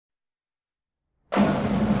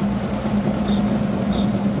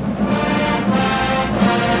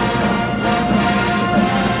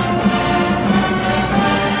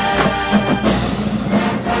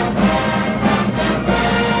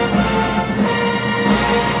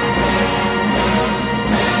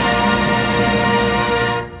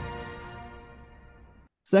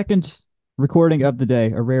Second recording of the day,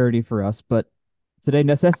 a rarity for us, but today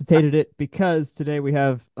necessitated it because today we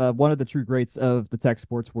have one of the true greats of the tech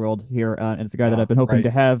sports world here, and it's a guy that I've been hoping to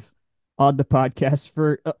Right. have on the podcast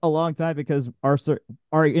for a long time because our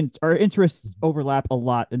interests overlap a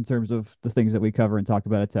lot in terms of the things that we cover and talk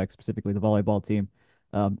about at Tech, specifically the volleyball team.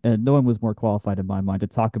 And no one was more qualified in my mind to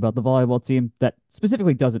talk about the volleyball team that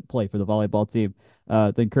specifically doesn't play for the volleyball team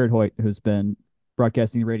than Kurt Hoyt, who's been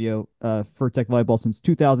broadcasting radio for Tech Volleyball since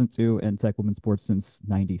 2002 and Tech Women's Sports since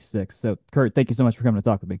 96. So, Kurt, thank you so much for coming to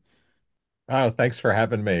talk with me. Oh, thanks for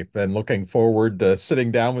having me. Been looking forward to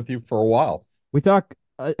sitting down with you for a while. We talk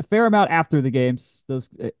a fair amount after the games, those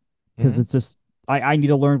because Hmm. it's just I need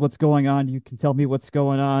to learn what's going on. You can tell me what's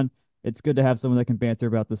going on. It's good to have someone that can banter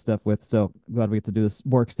about this stuff with. So glad we get to do this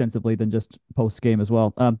more extensively than just post game as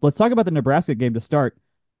well. Let's talk about the Nebraska game to start.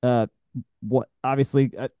 Uh, what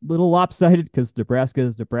obviously a little lopsided because Nebraska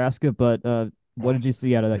is Nebraska, but what did you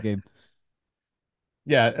see out of that game?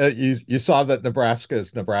 Yeah, you saw that Nebraska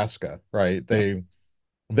is Nebraska, right? Yeah,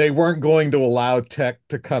 They weren't going to allow Tech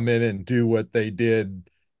to come in and do what they did,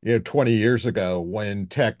 20 years ago when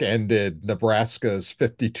Tech ended Nebraska's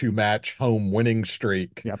 52 match home winning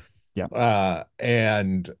streak. yeah, yeah. Uh,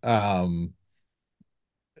 and um,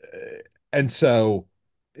 and so,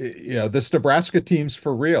 this Nebraska team's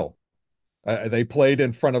for real. They played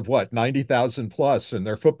in front of what, 90,000 plus in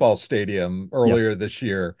their football stadium Yeah. earlier this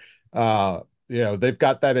year. They've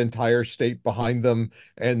got that entire state behind them,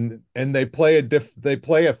 and they play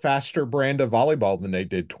a faster brand of volleyball than they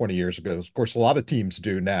did 20 years ago. Of course, a lot of teams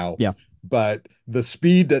do now, Yeah. but the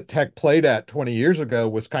speed that Tech played at 20 years ago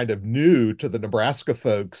was kind of new to the Nebraska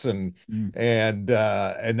folks, Mm. and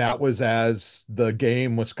that was as the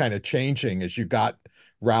game was kind of changing as you got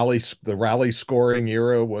the rally scoring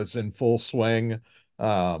era was in full swing,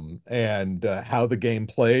 and how the game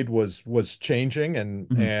played was changing, and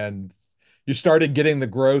Hmm. you started getting the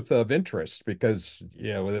growth of interest because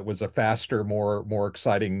it was a faster, more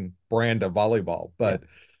exciting brand of volleyball. Yeah. But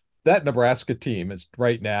that Nebraska team is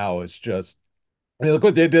right now is just, I mean, look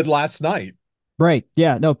what they did last night. Right.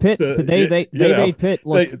 Yeah. No, You they know made Pitt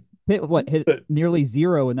look they, Pitt what hit the, nearly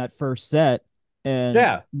zero in that first set, and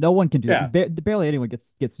yeah, no one can do yeah. that. Barely anyone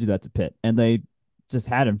gets to do that to Pitt, and they just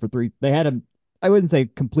had him for three. They had him. I wouldn't say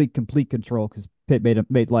complete control because Pitt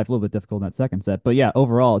made life a little bit difficult in that second set, but yeah,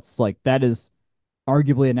 overall, it's like that is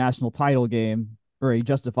arguably a national title game or a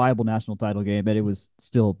justifiable national title game, and it was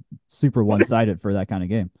still super one sided for that kind of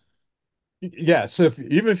game. Yeah, so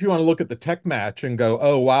even if you want to look at the Tech match and go,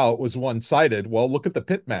 "Oh wow, it was one-sided," well, look at the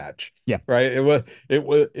Pitt match, Yeah. right?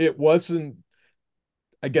 It wasn't,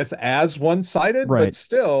 I guess, as one-sided, Right. but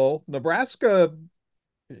still, Nebraska,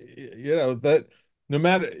 that no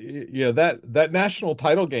matter, that national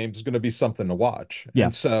title game is going to be something to watch, Yeah.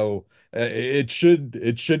 and so it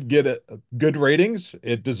should get good ratings.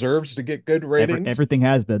 It deserves to get good ratings. Everything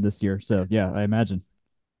has been this year, so yeah, I imagine.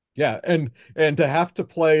 Yeah, and to have to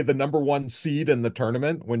play the number one seed in the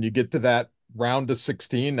tournament when you get to that round of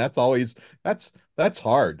 16, that's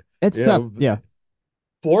hard. It's You tough. know, Yeah.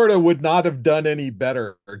 Florida would not have done any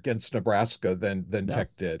better against Nebraska than No.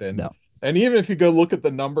 Tech did. And No. and even if you go look at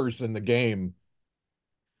the numbers in the game,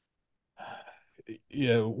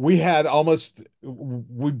 we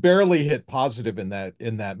barely hit positive in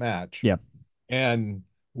that match. Yeah. And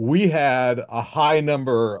we had a high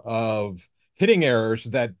number of hitting errors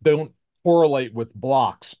that don't correlate with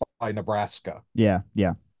blocks by Nebraska. Yeah.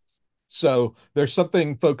 Yeah. So there's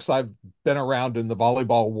something folks I've been around in the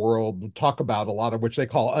volleyball world talk about a lot of, which they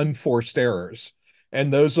call unforced errors.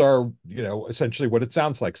 And those are, essentially what it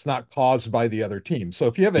sounds like. It's not caused by the other team. So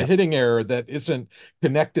if you have a Yeah. hitting error that isn't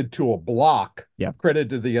connected to a block Yeah. credit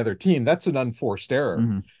to the other team, that's an unforced error.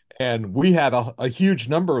 Hmm. And we had a huge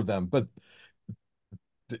number of them, but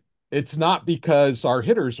it's not because our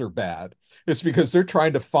hitters are bad. It's because they're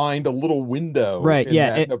trying to find a little window Right. in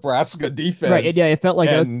Yeah. that Nebraska Right. And defense. yeah,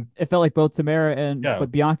 And, it felt like both Tamara and yeah,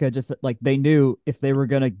 but Bianca just like they knew if they were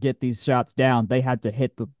gonna get these shots down, they had to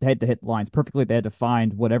hit the lines perfectly. They had to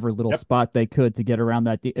find whatever little yep, spot they could to get around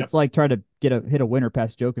that. yep, It's like trying to hit a winner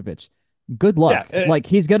past Djokovic. Good yeah, luck. Like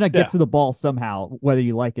he's gonna get yeah, to the ball somehow, whether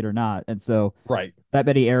you like it or not. And so right, that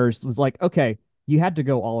many errors was like, okay, you had to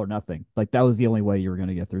go all or nothing. Like that was the only way you were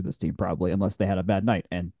gonna get through this team, probably, unless they had a bad night,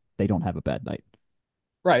 and they don't have a bad night.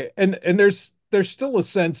 right. And there's still a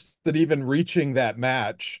sense that even reaching that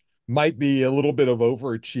match might be a little bit of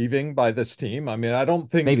overachieving by this team. I mean, I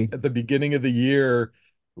don't think Maybe. at the beginning of the year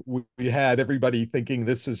we had everybody thinking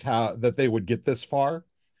this is how that they would get this far.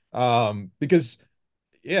 Because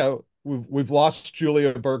we've lost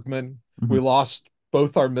Julia Bergman. Hmm. We lost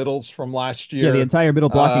both our middles from last Yeah, the year. entire middle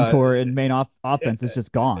blocking Uh, core and main offense is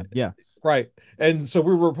just gone. Yeah. right. And so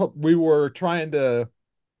we were trying to,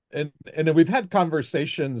 and then we've had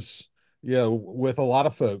conversations, with a lot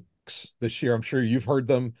of folks this year. I'm sure you've heard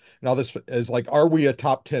them and all this is like, are we a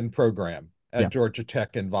top 10 program at Yeah. Georgia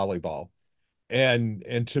Tech in volleyball?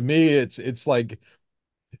 And to me, it's like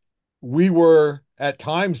we were at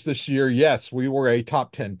times this year, yes, we were a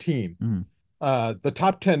top 10 team. Mm-hmm. The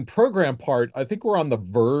top 10 program part, I think we're on the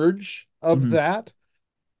verge of Mm-hmm. that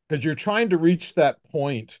because you're trying to reach that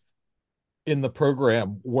point in the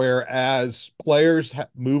program where as players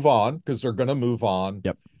move on, because they're going to move on,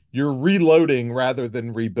 Yep. you're reloading rather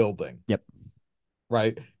than rebuilding, Yep.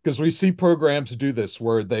 right? Because we see programs do this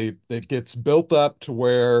where it gets built up to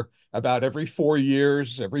where about every 4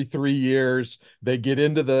 years, every 3 years, they get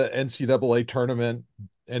into the NCAA tournament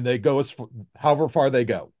and they go however far they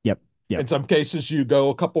go. Yep. Yep. In some cases, you go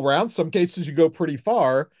a couple rounds. Some cases, you go pretty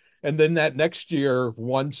far. And then that next year,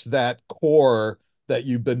 once that core that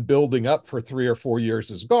you've been building up for 3 or 4 years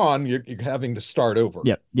is gone, you're having to start over.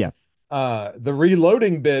 Yep. Yeah. The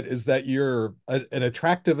reloading bit is that you're an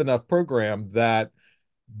attractive enough program that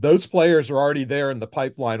those players are already there in the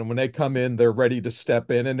pipeline. And when they come in, they're ready to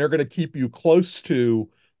step in and they're going to keep you close to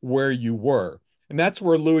where you were. And that's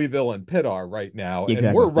where Louisville and Pitt are right now. And we're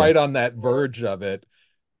Exactly. Yeah. right on that verge of it.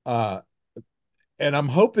 Uh, and I'm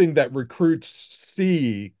hoping that recruits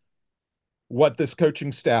see what this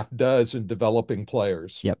coaching staff does in developing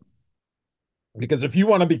players. Yep. Because if you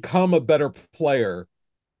want to become a better player,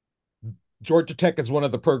 Georgia Tech is one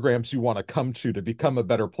of the programs you want to come to become a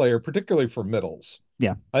better player, particularly for middles.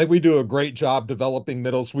 Yeah. I think we do a great job developing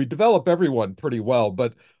middles. We develop everyone pretty well,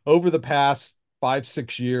 but over the past 5,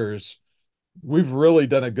 6 years, we've really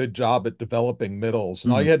done a good job at developing middles.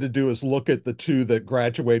 And all Mm-hmm. you had to do is look at the two that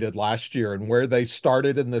graduated last year and where they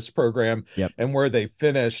started in this program Yep. and where they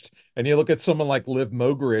finished. And you look at someone like Liv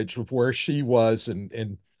Mogridge with where she was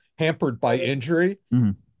and hampered by injury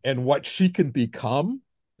Mm-hmm. and what she can become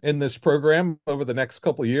in this program over the next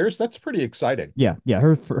couple of years. That's pretty exciting. Yeah. Yeah.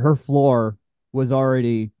 Her floor was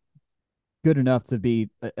already good enough to be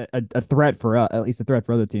a threat for us, at least a threat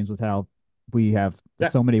for other teams with how we have Yeah.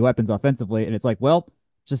 so many weapons offensively. And it's like, well,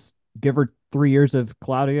 just give her 3 years of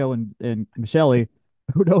Claudio and Michele.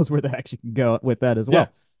 Who knows where the heck she can go with that as Yeah, well.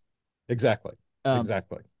 exactly. Um,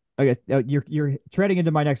 Exactly. I guess you're treading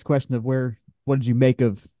into my next question of what did you make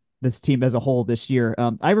of this team as a whole this year?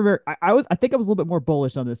 I remember I think I was a little bit more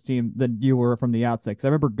bullish on this team than you were from the outset because I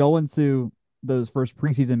remember going to those first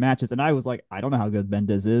preseason matches and I was like, I don't know how good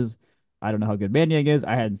Mendez is. I don't know how good Manning is.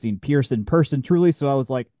 I hadn't seen Pierce in person truly, so I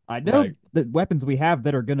was like, I know Right. the weapons we have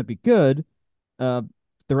that are going to be good. Uh,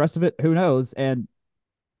 the rest of it, who knows? And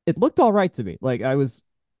it looked all right to me. Like I was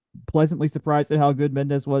pleasantly surprised at how good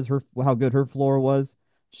Mendez was, how good her floor was.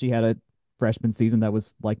 She had a freshman season that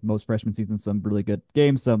was like most freshman seasons, some really good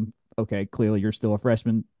games, some okay, clearly you're still a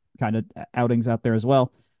freshman kind of outings out there as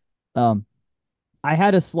well. Um, I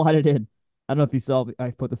had to slot it in. I don't know if you saw,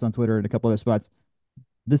 I put this on Twitter and a couple other spots.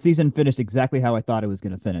 The season finished exactly how I thought it was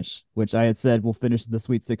going to finish, which I had said we'll finish the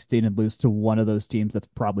Sweet 16 and lose to one of those teams that's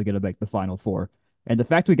probably going to make the Final Four. And the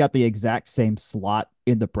fact we got the exact same slot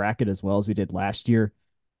in the bracket as well as we did last year,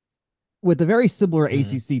 with a very similar Mhm.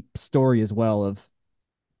 ACC story as well of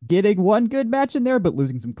getting one good match in there, but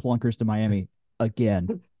losing some clunkers to Miami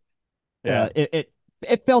again. Yeah.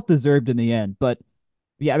 It felt deserved in the end, but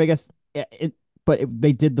yeah, I, mean, I guess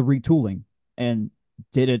they did the retooling and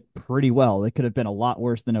did it pretty well. It could have been a lot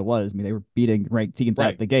worse than it was. I mean, they were beating ranked teams out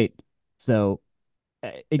Right. the gate, so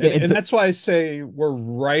And that's why I say we're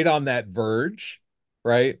right on that verge,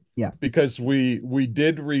 right? yeah, Because we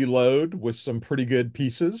did reload with some pretty good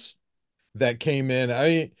pieces that came in. I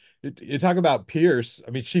mean, you talk about Pierce.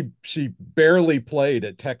 I mean, she barely played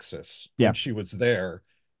at Texas yeah, when she was there,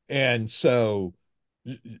 and so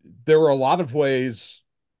there were a lot of ways,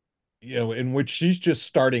 in which she's just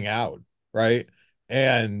starting out, right?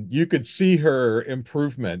 And you could see her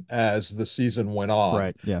improvement as the season went on,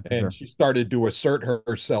 right, yeah, for and sure, she started to assert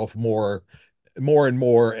herself more and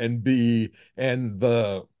more, and the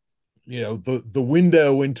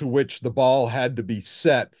window into which the ball had to be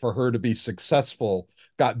set for her to be successful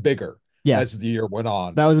got bigger yeah. as the year went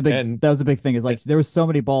on. That was a big thing. Is And like there was so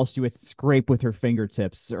many balls she would scrape with her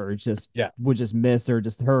fingertips, or just yeah, would just miss, or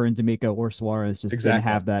just her and D'Amico or Suarez just didn't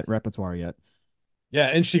exactly. have that repertoire yet. Yeah,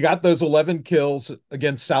 and she got those 11 kills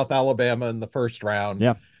against South Alabama in the first round.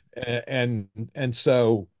 Yeah, And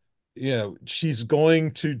so, she's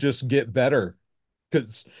going to just get better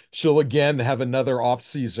because she'll again have another off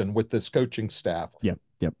season with this coaching staff. yep,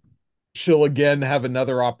 yep. She'll again have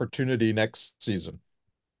another opportunity next season.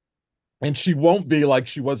 and she won't be like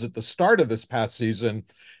she was at the start of this past season,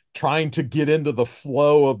 trying to get into the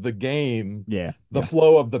flow of the game, Yeah, the yeah,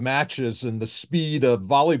 flow of the matches, and the speed of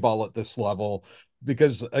volleyball at this level.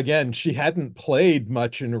 Because again, she hadn't played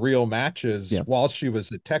much in real matches yeah. while she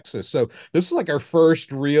was at Texas. So this is like our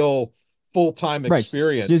first real full-time Right. She's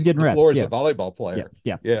experience getting on the reps. floor as a Yeah, volleyball yeah, player.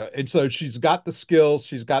 yeah, Yeah. And so she's got the skills,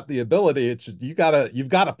 she's got the ability. You've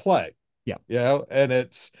gotta play, yeah, and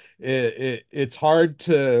it's hard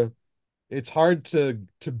to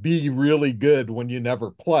be really good when you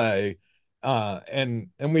never play. And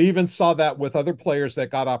we even saw that with other players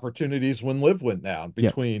that got opportunities when Liv went down, yeah.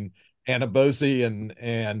 between Anna Bosie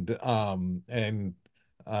and um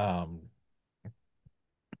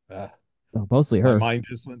uh, Oh, mostly my her. mind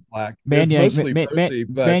just went black. It's Manyang, mostly Bosie,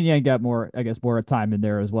 but Manyang got more, I guess, more time in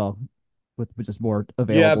there as well, with just more yeah,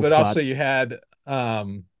 available but also spots. you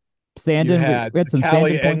Sandon, had we had some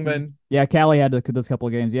Callie Sandon points in. Engman. Yeah, Callie had those couple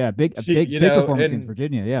of games. Yeah, big, a She, big performance against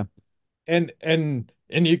Virginia. Yeah, and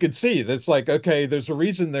you could see that's like, okay, there's a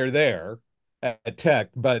reason they're there at Tech,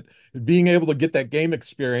 but being able to get that game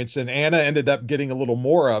experience, and Anna ended up getting a little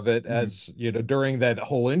more of it, hmm, as during that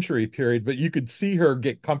whole injury period, but you could see her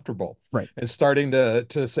get comfortable right. and starting to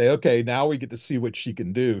say, okay, now we get to see what she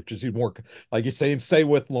can do. Just even more, like you say, and stay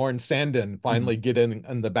with Lauren Sandin, Hmm. finally get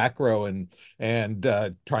in the back row, and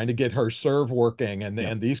trying to get her serve working, and Yeah.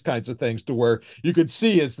 and these kinds of things, to where you could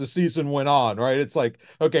see as the season went on, right? It's like,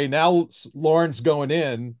 okay, now Lauren's going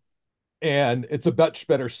in, and it's a much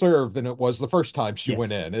better serve than it was the first time she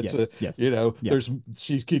went Yes. in. It's a, Yes. Yes. you know, Yeah. there's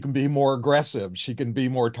she can be more aggressive. She can be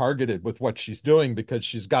more targeted with what she's doing because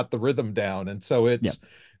she's got the rhythm down. And so Yep.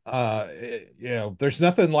 there's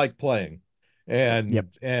nothing like playing. Yep. Yep.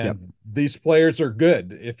 And these players are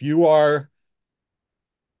good. If you are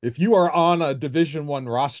on a Division I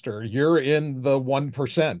roster, you're in the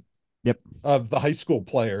 1% Yep. of the high school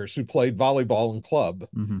players who played volleyball in club.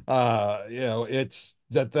 Hmm. It's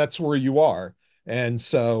that's where you are. And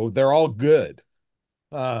so they're all good.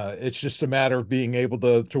 It's just a matter of being able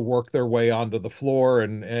to work their way onto the floor,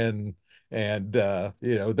 and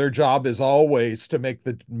their job is always to make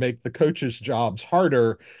the coaches' jobs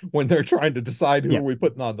harder when they're trying to decide who are Yep. we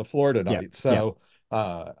putting on the floor Yep. tonight. Yep. So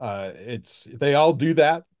it's they all do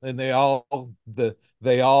that, and they all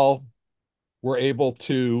were able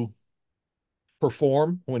to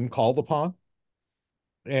perform when called upon.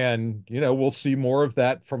 And we'll see more of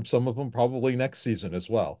that from some of them probably next season as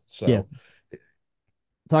well. Yeah. So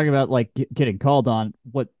Talking about like getting called on,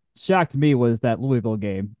 what shocked me was that Louisville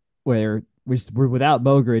game where we were without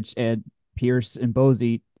Mogridge, and Pierce and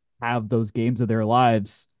Bosie have those games of their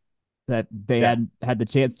lives that they yeah, hadn't had the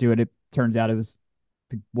chance to, and it turns out it was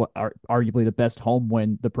what arguably the best home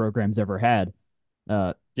win the program's ever had.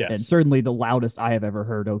 Uh, and yes. certainly the loudest I have ever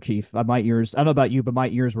heard O'Keefe. My ears, I don't know about you, but my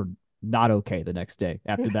ears were not okay the next day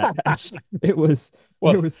after that match. It was there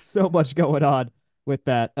Well, was so much going on with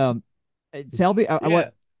that. Tell me, I want, yeah.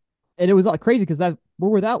 and it was like crazy because that we're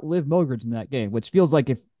without Liv Mogridge in that game, which feels like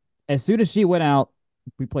if as soon as she went out,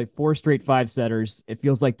 we played four straight five setters. It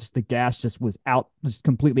feels like just the gas just was out, just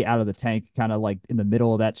completely out of the tank, kind of like in the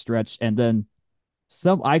middle of that stretch. And then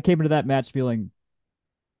I came into that match feeling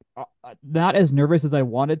not as nervous as I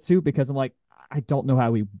wanted to because I'm like, I don't know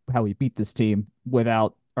how we beat this team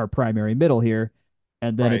without our primary middle here,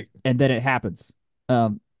 Right. and then it happens.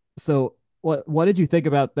 Um, so what did you think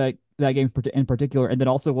about that game in particular, and then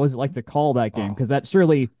also what was it like to call that game? Oh. Because that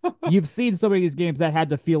surely you've seen so many of these games that had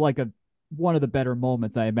to feel like a one of the better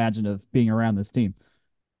moments I imagine of being around this team.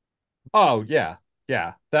 Oh, yeah.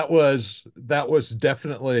 Yeah. That was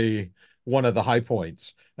definitely one of the high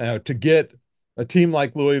points. To get a team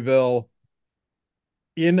like Louisville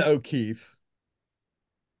in O'Keefe,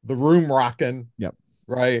 the room rocking, Yep.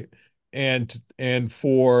 right? And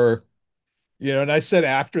for and I said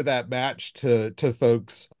after that match to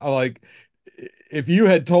folks, I like, if you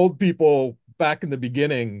had told people back in the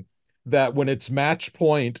beginning that when it's match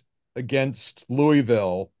point against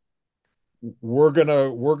Louisville, we're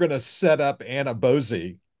gonna set up Anna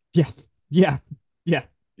Bosie, Yeah. Yeah. Yeah.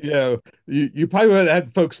 you probably would have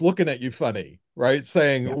had folks looking at you funny, right?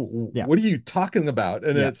 Saying, Yeah. Yeah. "What are you talking about?"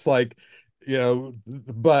 And Yeah. it's like,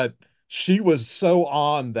 but she was so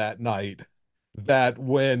on that night that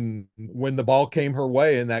when the ball came her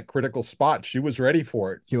way in that critical spot, she was ready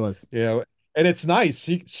for it. She was. You know, and it's nice.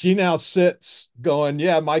 She now sits going,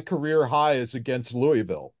 yeah, my career high is against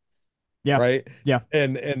Louisville, Yeah. right? Yeah.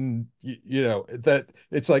 And that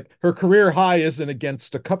it's like her career high isn't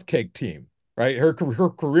against a cupcake team, right? Her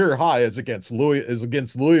career high is against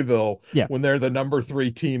Louisville Yeah. when they're the number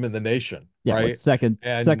 3 team in the nation, Yeah. What right? second,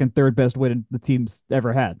 And third best win the team's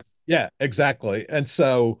ever had. yeah, exactly. And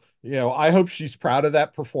so I hope she's proud of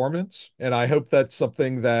that performance, and I hope that's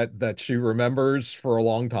something that she remembers for a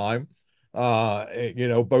long time.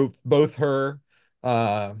 Both her,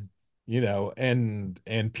 uh,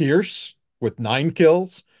 and Pierce with 9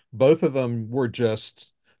 kills, both of them were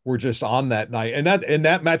just on that night, and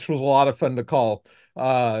that match was a lot of fun to call.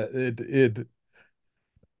 It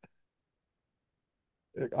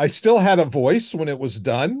I still had a voice when it was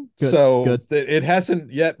done, Good, so good. it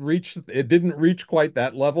hasn't yet reached. It didn't reach quite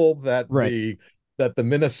that level Right. that the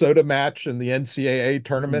Minnesota match in the NCAA Hmm.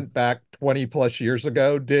 tournament back 20 plus years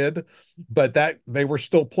ago did, but that they were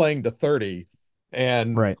still playing to 30,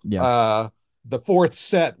 and Right. Yeah. the fourth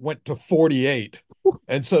set went to 48,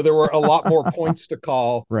 and so there were a lot more points to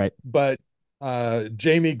call. Right. But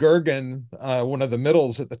Jamie Gergen, one of the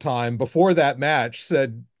middles at the time, before that match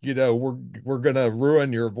said, we're gonna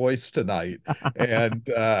ruin your voice tonight, and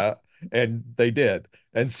they did,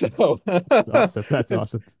 and so That's awesome. That's it's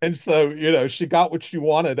awesome. and so she got what she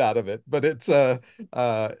wanted out of it, but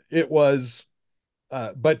it was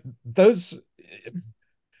but those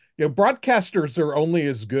broadcasters are only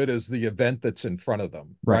as good as the event that's in front of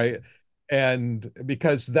them, Right. right? And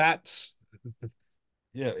because that's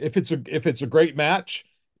yeah, if it's a great match,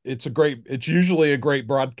 it's usually a great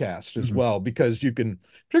broadcast as Hmm. well, because you can,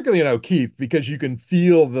 particularly Keith, because you can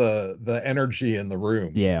feel the energy in the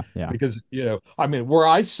room. Yeah. Yeah. Because I mean, where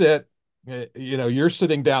I sit, you're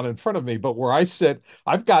sitting down in front of me, but where I sit,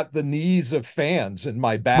 I've got the knees of fans in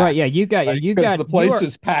my Right. Yeah. back, Yeah. right? Because the You place are,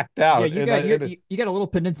 is packed yeah, out, you got you got a little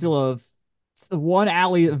peninsula of one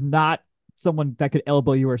alley of not someone that could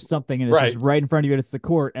elbow you or something, and it's just right, right in front of you, and it's the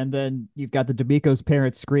court, and then you've got the D'Amico's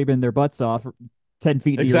parents screaming their butts off 10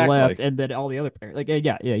 feet to your left, exactly, and then all the other parents. Like,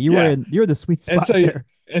 yeah, yeah. you're the sweet And spot so there.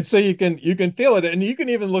 you can feel it, and you can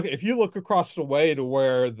even look, if you look across the way to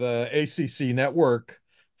where the ACC network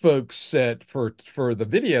folks sit for the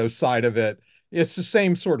video side of it. It's the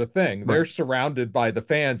same sort of thing. They're Right. surrounded by the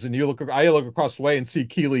fans, and I look across the way and see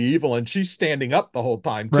Keely Evil, and she's standing up the whole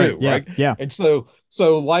time Right. too, Yeah. right? Yeah. And so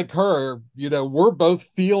like her, we're both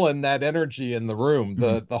feeling that energy in the room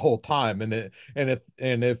Hmm. the whole time, and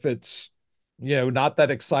if it's not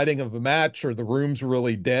that exciting of a match, or the room's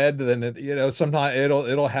really dead, then sometimes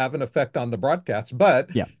it'll have an effect on the broadcast. But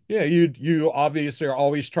Yeah. you obviously are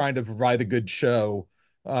always trying to provide a good show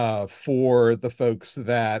for the folks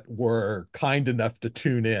that were kind enough to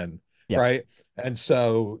tune in, Yeah. right? And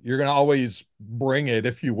so you're going to always bring it,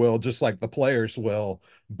 if you will, just like the players will.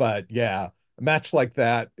 But yeah, a match like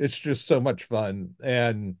that, it's just so much fun.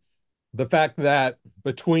 And the fact that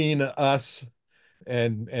between us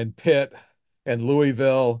and Pitt and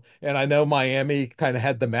Louisville, and I know Miami kind of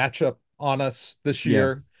had the matchup on us this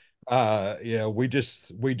Yeah. year. We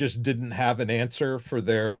just didn't have an answer for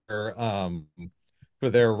their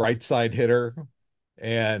right side hitter,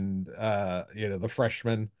 and the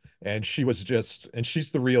freshman, and she's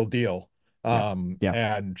the real deal. Yeah.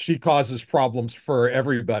 Yeah. And she causes problems for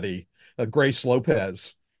everybody. Grace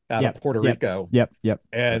Lopez out of Yep. Puerto Yep. Rico, Yep. Yep. Yep.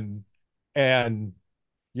 and and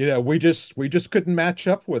we just couldn't match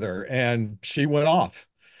up with her, and she went off.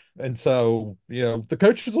 And so, the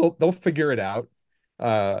coaches they'll figure it out.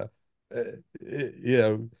 Uh, uh, you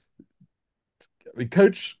know, I mean,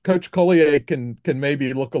 Coach Collier can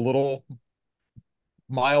maybe look a little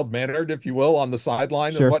mild mannered, if you will, on the sideline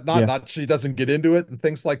and Sure. whatnot. Yeah. Not she doesn't get into it and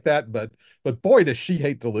things like that, but boy, does she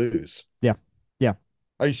hate to lose. Yeah. Yeah.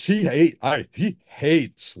 He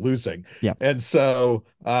hates losing. Yeah. And so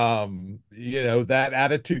that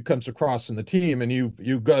attitude comes across in the team.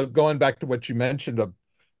 And going back to what you mentioned of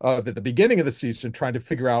at the beginning of the season, trying to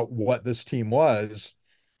figure out what this team was.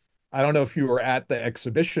 I don't know if you were at the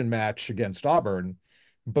exhibition match against Auburn,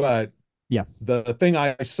 but Yeah. the thing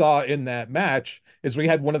I saw in that match is we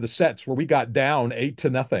had one of the sets where we got down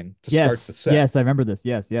 8-0 to start the Yes. set. Yes. I remember this.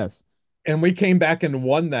 Yes. Yes. And we came back and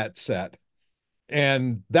won that set.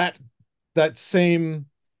 And that same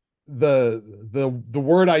the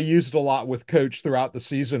word I used a lot with coach throughout the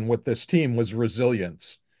season with this team was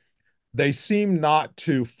resilience. They seem not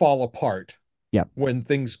to fall apart Yeah. when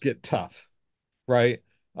things get tough, right?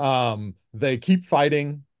 They keep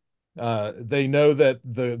fighting. They know that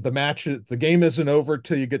the game isn't over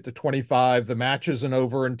till you get to 25. The match isn't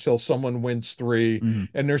over until someone wins three, Hmm.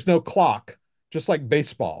 and there's no clock, just like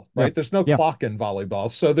baseball, Yeah. right? There's no Yeah. clock in volleyball,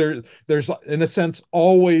 so there's in a sense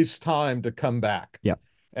always time to come back, Yeah.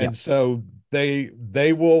 Yeah. and so they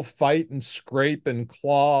will fight and scrape and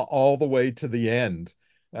claw all the way to the end,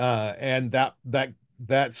 and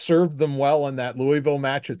that served them well in that Louisville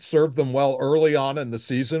match. It served them well early on in the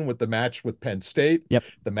season with the match with Penn State, Yep.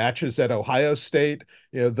 the matches at Ohio State,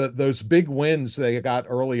 those big wins they got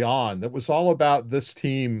early on. That was all about this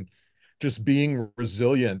team just being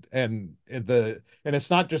resilient, and it's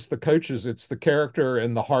not just the coaches, it's the character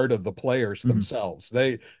and the heart of the players Hmm. themselves.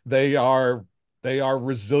 They are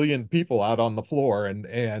resilient people out on the floor,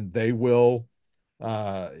 and they will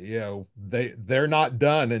they're not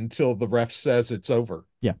done until the ref says it's over.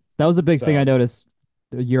 Yeah, that was a big thing I So noticed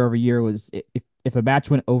year over year was if a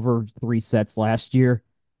match went over 3 sets last year,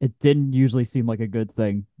 it didn't usually seem like a good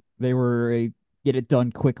thing. They were a get it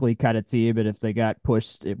done quickly kind of team, and if they got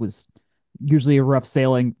pushed, it was usually a rough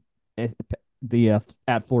sailing. The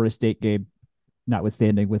at Florida State game,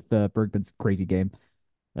 notwithstanding with Bergman's crazy game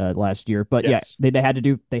last year, but yeah, yes,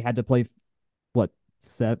 they had to play what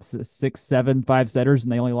 6, 7, 5 setters,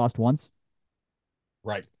 and they only lost once.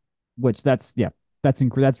 right. Which that's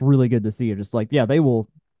really good to see. Just like yeah,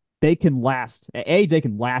 they can last they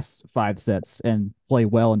can last 5 sets and play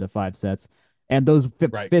well into 5 sets, and those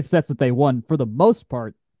Right. fifth sets that they won for the most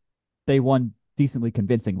part they won decently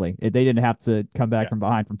convincingly. They didn't have to come back Yeah. from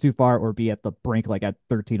behind from too far or be at the brink like at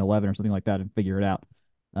 13-11 or something like that and figure it out.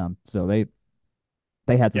 So they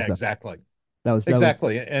had some Yeah, stuff exactly. that was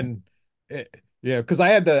Exactly. And because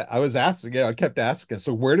I was asking, I kept asking,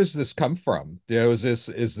 so where does this come from? Is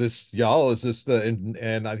this y'all? Is this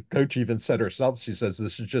and I coach even said herself, she says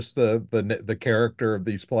this is just the character of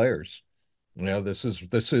these players. This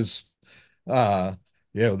is uh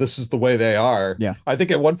this is the way they are. yeah. I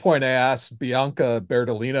think at one point I asked Bianca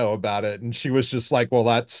Bertolino about it, and she was just like, well,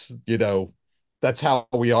 that's how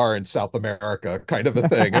we are in South America, kind of a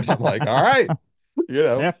thing. And I'm like, all right,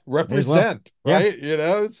 Yeah, may as well. represent, Yeah, right?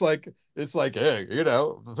 It's like, hey, you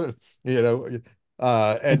know, and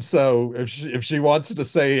and so if she wants to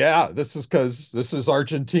say, yeah, this is because this is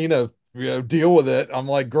Argentina, deal with it. I'm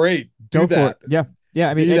like, great, go do for it. that. Yeah, yeah.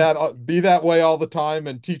 I mean, Be that way all the time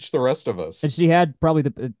and teach the rest of and us. she had probably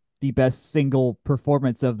the best single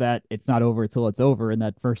performance of that. It's not over until it's over in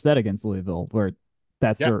that first set against Louisville, Yep.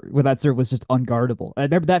 where that serve was just unguardable. I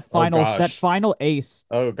remember Oh that gosh. final ace,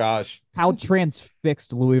 Oh gosh. how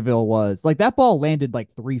transfixed Louisville was. Like that ball landed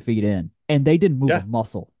like 3 feet in, and they didn't move a Yeah.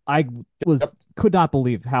 muscle. I was Yep. could not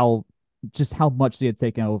believe how much they had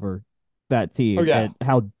taken over that Oh team yeah. and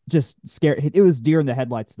how just scared it was deer in the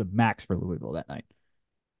headlights to the max for Louisville that night.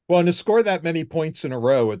 Well, and to score that many points in a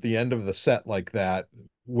row at the end of the set like that,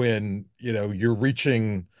 when you're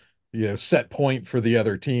reaching set point for the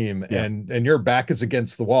other team, Yeah, and your back is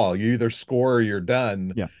against the wall, you either score or you're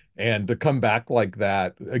done. yeah. And to come back like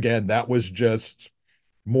that again, that was just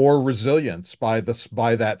more resilience by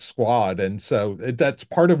that squad. And so that's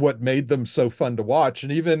part of what made them so fun to watch.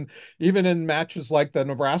 And even in matches like the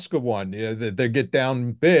Nebraska one, they get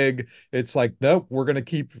down big, it's like, nope, we're gonna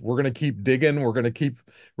keep digging, we're gonna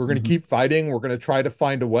Hmm. keep fighting, we're gonna try to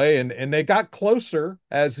find a way. And they got closer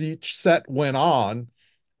as each set went on,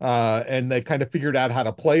 and they kind of figured out how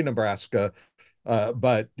to play Nebraska.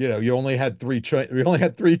 But you only had we only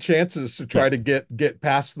had three chances to Yeah, try to get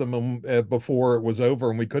past them, before it was over,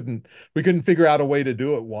 and we couldn't figure out a way to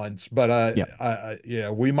do it once. But yeah.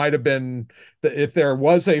 we might have been, if there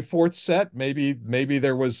was a fourth set, maybe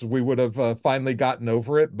we would have finally gotten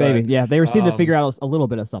over it. Maybe, But yeah, they were seeming to figure um, out a little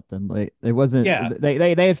bit of something. Like it wasn't yeah,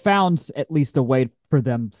 they had found at least a way for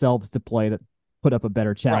themselves to play that put up a better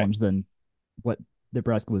right. challenge than what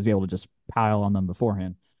Nebraska was able to just pile on them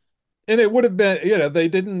beforehand. And it would have been, they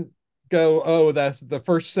didn't go, oh, that's the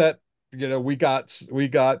first set, we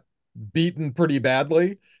got beaten pretty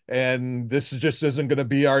badly, and this just isn't going to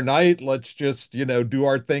be our night. Let's just, do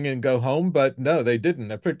our thing and go home. But no, they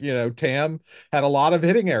didn't. I think, Tam had a lot of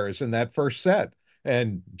hitting errors in that first set,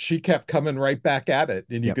 and she kept coming right back at it.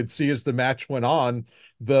 And you Yep. could see as the match went on,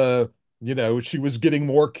 the she was getting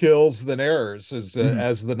more kills than errors Hmm.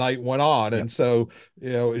 as the night went on. Yep. And so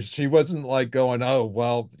she wasn't like going, oh,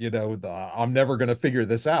 well, I'm never going to figure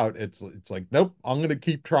this out. It's like, nope, I'm going to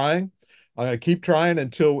keep trying. I'm going to keep trying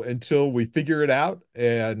until we figure it out,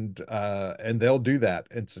 and they'll do that.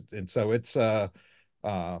 And so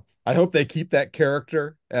I hope they keep that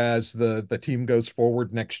character as the team goes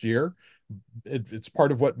forward next year. It's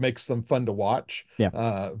part of what makes them fun to watch.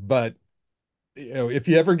 Yeah. But if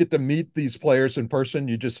you ever get to meet these players in person,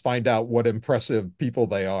 you just find out what impressive people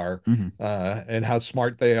they are, Hmm. and how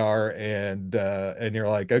smart they are, and you're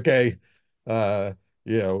like, okay, uh,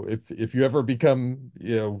 if you ever become,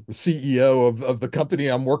 CEO of the company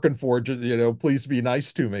I'm working for, just, please be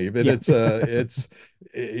nice to me. But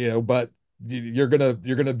Yeah. but you're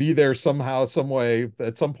gonna be there somehow, some way,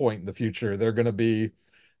 at some point in the future. They're gonna be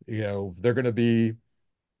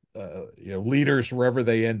leaders wherever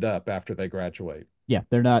they end up after they graduate. Yeah,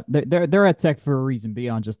 they're not. They're at Tech for a reason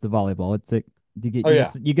beyond just the volleyball. It's a, Oh yeah.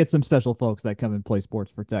 you get some special folks that come and play sports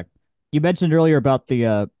for Tech. You mentioned earlier about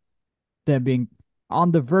them being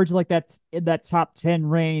on the verge of like that in that top 10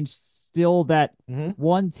 range, still that Hmm.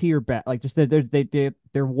 one tier back, like just that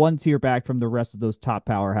they're one tier back from the rest of those top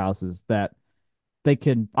powerhouses that they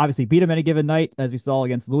can obviously beat them any given night, as we saw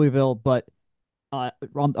against Louisville, but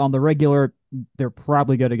on the regular, they're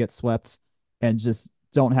probably going to get swept and just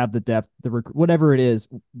don't have the depth, whatever it is.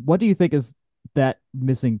 What do you think is that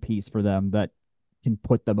missing piece for them that can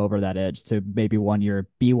put them over that edge to maybe one year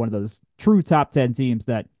be one of those true top 10 teams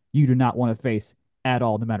that you do not want to face at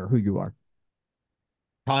all, no matter who you are?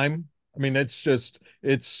 Time. I mean, it's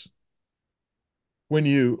when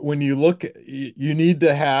you look, you need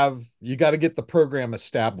to have, you got to get the program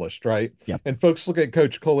established, right? Yeah, And folks look at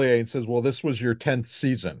Coach Collier and says, well, this was your 10th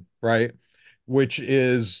season, right? Which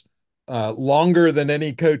is longer than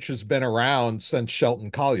any coach has been around since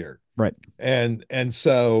Shelton Collier. right. And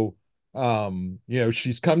so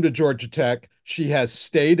she's come to Georgia Tech. She has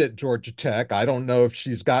stayed at Georgia Tech. I don't know if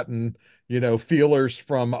she's gotten, feelers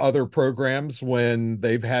from other programs when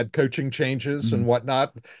they've had coaching changes Mm-hmm. and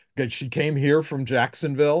whatnot. Because she came here from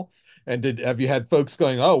Jacksonville. And have you had folks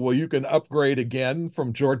going, oh, well, you can upgrade again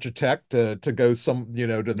from Georgia Tech to go to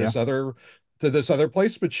Yeah. this other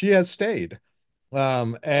place, but she has stayed.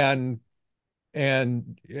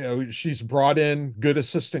 And she's brought in good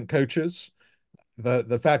assistant coaches.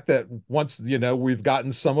 The fact that once we've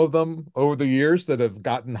gotten some of them over the years that have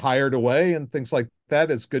gotten hired away and things like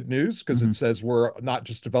that is good news because Mm-hmm. it says we're not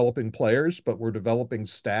just developing players, but we're developing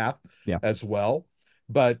staff Yeah. as well.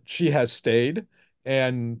 But she has stayed,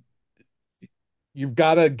 and you've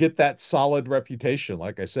got to get that solid reputation,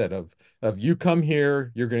 like I said, of you come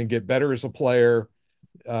here, you're going to get better as a player.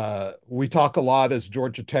 We talk a lot as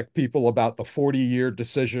Georgia Tech people about the 40-year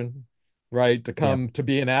decision, right? To Yeah. come to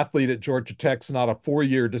be an athlete at Georgia Tech's not a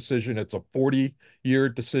 4-year decision, it's a 40-year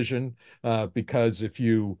decision. Because if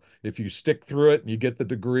you stick through it and you get the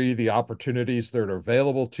degree, the opportunities that are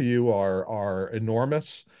available to you are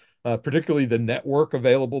enormous. Particularly the network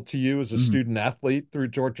available to you as a Mm-hmm. student athlete through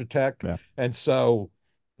Georgia Tech. Yeah. And so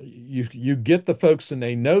you get the folks and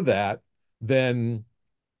they know that, then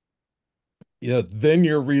then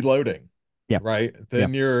you're reloading, Yeah. right? Yeah.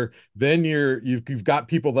 You've got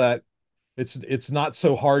people that it's not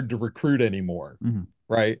so hard to recruit anymore, Mm-hmm.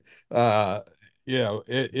 right? Uh,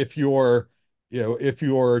 if you're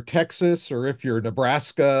Texas or if you're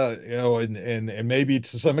Nebraska, and maybe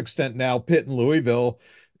to some extent now Pitt and Louisville,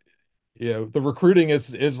 the recruiting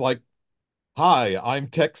is like, hi, I'm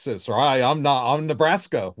Texas, or hi, I'm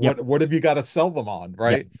Nebraska. Yep. What have you got to sell them on, Yep.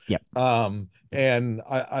 right? Yep. And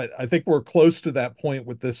I think we're close to that point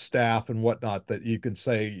with this staff and whatnot that you can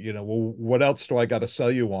say, well, what else do I got to sell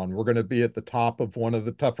you on? We're going to be at the top of one of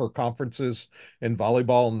the tougher conferences in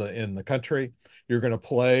volleyball in the country. You're going to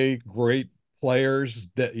play great players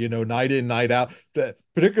that, night in, night out,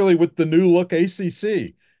 particularly with the new look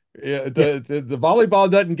ACC. Yeah, Yeah. the volleyball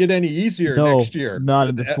doesn't get any easier No, next year not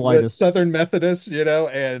in the with slightest. Southern Methodist,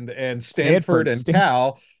 and Stanford Stanford, and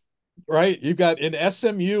Cal, right? You've got in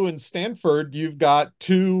SMU and Stanford, you've got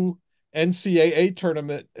two NCAA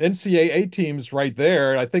teams right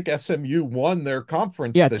there. I think SMU won their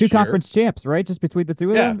conference yeah, two this year. conference champs, right? Just between the two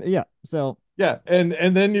of Yeah, them. Yeah. So, yeah, and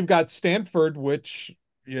then you've got Stanford, which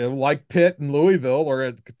like Pitt and Louisville,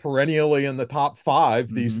 are perennially in the top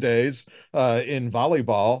five these mhm. days in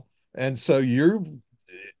volleyball, and so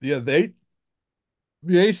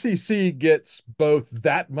the ACC gets both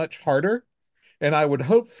that much harder, and I would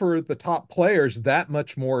hope for the top players that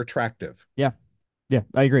much more attractive. Yeah, yeah,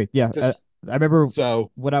 I agree. Yeah, Just I remember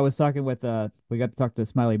so, when I was talking with we got to talk to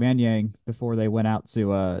Smiley Manyang before they went out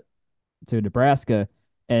to Nebraska,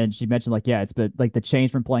 and she mentioned like yeah, it's been like the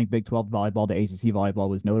change from playing Big 12 volleyball to ACC volleyball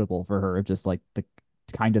was notable for her. Just like the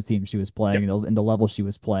kind of team she was playing yep, and the level she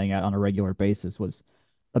was playing at on a regular basis was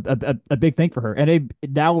a big thing for her. And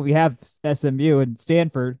now we have SMU and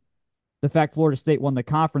Stanford, the fact Florida State won the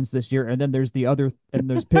conference this year, and then there's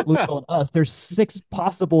Pitt, Louisville, and us. There's six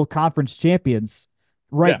possible conference champions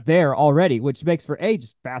yeah, right there already, which makes for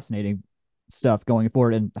just fascinating stuff going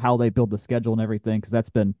forward and how they build the schedule and everything. Because that's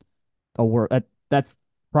been a work that's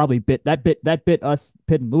probably bit us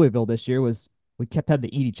Pitt and Louisville this year was we kept having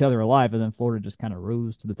to eat each other alive, and then Florida just kind of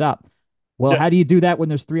rose to the top. Well, yeah, how do you do that when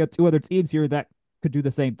there's two other teams here that could do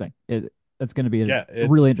the same thing? That's going to be a yeah.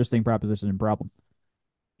 really It's interesting proposition and problem.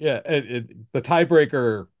 yeah. The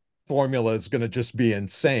tiebreaker formula is going to just be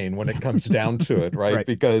insane when it comes down to it, right? Right.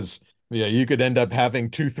 Because Yeah, you could end up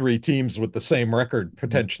having two, three teams with the same record Mhm.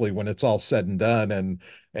 potentially when it's all said and done.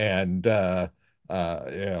 And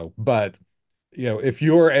but if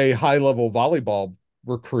you're a high level volleyball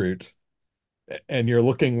recruit and you're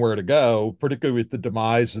looking where to go, particularly with the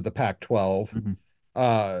demise of the Pac-12, Mhm.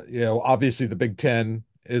 obviously the Big Ten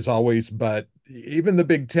is always, but even the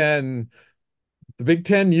Big Ten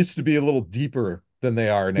used to be a little deeper than they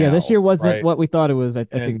are Yeah, this now, year wasn't right? what we thought it was. I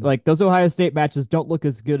think And like those Ohio State matches don't look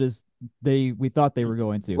as good as we thought they were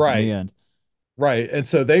going to in the right, end. right. And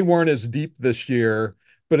so they weren't as deep this year,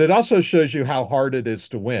 but it also shows you how hard it is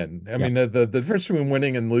to win. I Yeah. mean, the difference between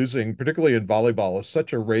winning and losing, particularly in volleyball, is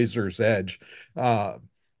such a razor's edge. Uh,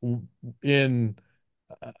 in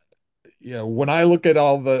when I look at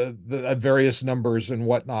all the various numbers and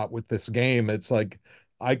whatnot with this game, it's like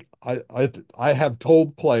I have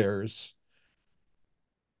told players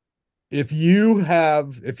if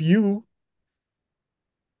you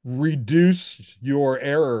reduce your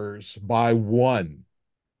errors by one,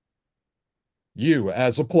 you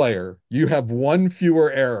as a player, you have one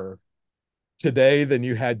fewer error today than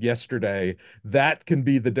you had yesterday. That can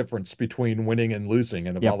be the difference between winning and losing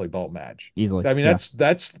in a Yep. volleyball match. Easily. I mean, Yeah.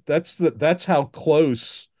 that's how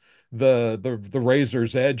close the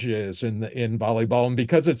razor's edge is in volleyball. And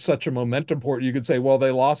because it's such a momentum port, you could say, well,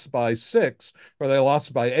 they lost by 6 or they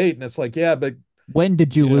lost by 8. And it's like, yeah, but When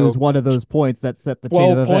did you you lose know, one of those points that set the chain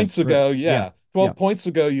of 12 points events? ago, Yeah. yeah, Yeah. 12 points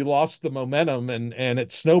ago, you lost the momentum and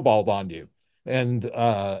it snowballed on you. And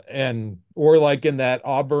or like in that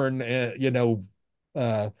Auburn,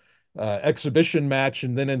 uh, exhibition match,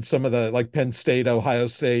 and then in some of the like Penn State, Ohio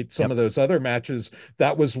State, some Yep. of those other matches,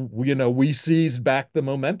 that was, we seized back the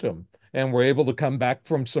momentum and were able to come back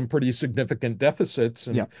from some pretty significant deficits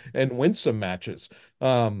Yep. and win some matches.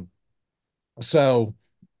 Um, so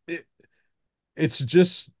it, it's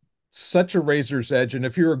just such a razor's edge. And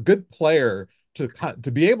if you're a good player, to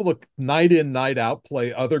be able to night in, night out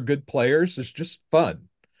play other good players is just fun,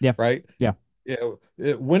 Yeah. right? Yeah.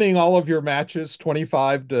 Winning all of your matches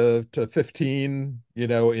 25 to 15,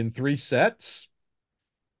 in 3 sets,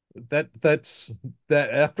 that's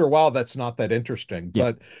that after a while, that's not that interesting.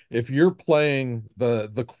 Yeah. But if you're playing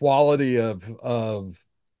the quality of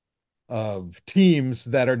teams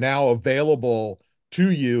that are now available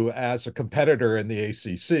to you as a competitor in the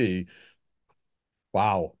ACC.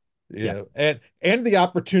 Wow. Yeah. Yeah. And the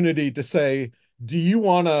opportunity to say, do you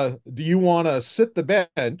want to sit the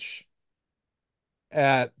bench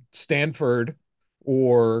at Stanford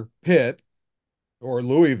or Pitt or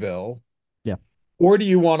Louisville, Yeah. or do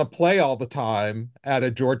you want to play all the time at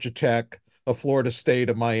a Georgia Tech, a Florida State,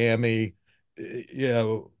 a Miami?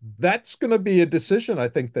 That's going to be a decision I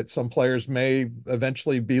think that some players may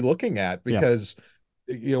eventually be looking at Yeah. because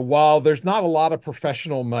while there's not a lot of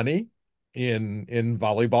professional money in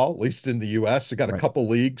volleyball, at least in the US, you got a Right. couple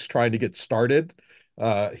leagues trying to get started.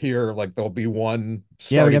 Here, like there'll be one Yeah.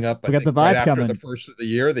 starting up, I We got think, the right vibe after the coming. first of the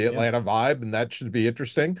year, the Yeah. Atlanta Vibe, and that should be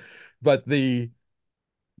interesting. But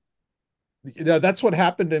that's what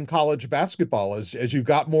happened in college basketball as you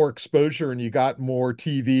got more exposure and you got more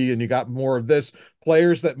TV and you got more of this,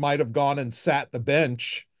 players that might have gone and sat the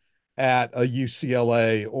bench at a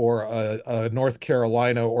UCLA or a North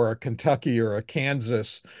Carolina or a Kentucky or a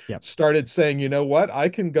Kansas Yep. started saying, you know what, I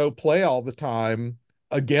can go play all the time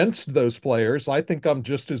against those players. I think I'm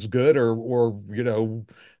just as good or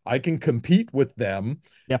I can compete with them.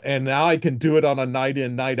 Yeah. And now I can do it on a night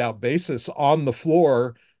in, night out basis on the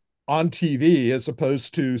floor on TV as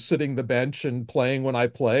opposed to sitting the bench and playing when I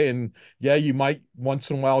play. And yeah, you might once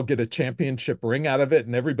in a while get a championship ring out of it,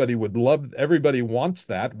 and everybody wants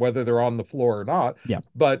that, whether they're on the floor or not. Yeah.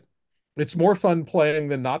 But it's more fun playing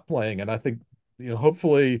than not playing. And I think,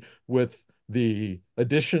 hopefully with the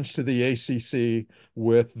additions to the ACC,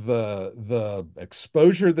 with the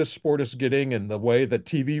exposure this sport is getting and the way that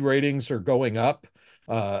TV ratings are going up,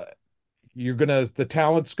 uh, the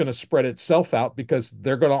talent's gonna spread itself out because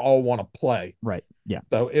they're gonna all want to play. Right. Yeah.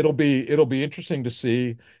 So it'll be interesting to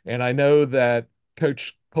see. And I know that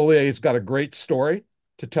Coach Collier's got a great story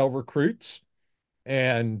to tell recruits,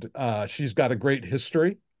 and she's got a great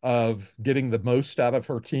history of getting the most out of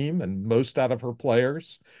her team and most out of her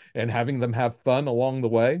players and having them have fun along the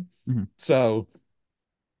way. Mhm. So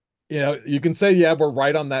you can say, yeah, we're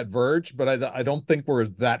right on that verge, but I don't think we're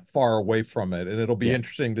that far away from it. And it'll be Yeah.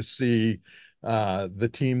 interesting to see the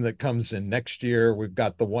team that comes in next year. We've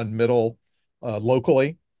got the one middle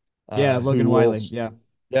locally Yeah. who Logan will Wiley. Yeah.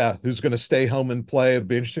 Yeah, who's going to stay home and play. It'll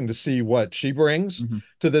be interesting to see what she brings Hmm.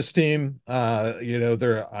 to this team.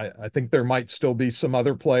 I think there might still be some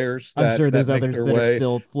other players I'm sure that there's make others their that are way.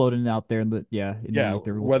 still floating out there in the in the Yeah,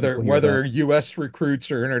 ether. whether We'll hear about. U.S.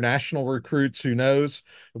 recruits or international recruits, who knows?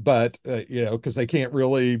 But because they can't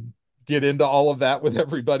really get into all of that with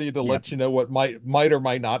everybody to Yeah, let you know what might or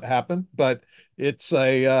might not happen. But it's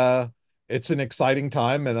a it's an exciting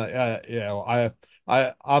time, and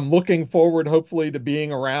I'm looking forward, hopefully, to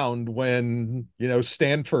being around when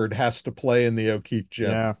Stanford has to play in the O'Keefe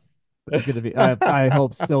gym. yeah. It's gonna be. I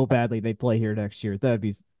hope so badly they play here next year. That'd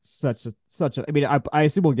be such a. I mean, I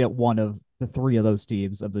assume we'll get one of the three of those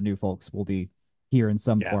teams of the new folks will be here in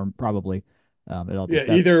some Yeah. form probably. It'll be Yeah,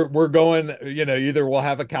 that. either we're going, either we'll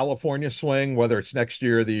have a California swing, whether it's next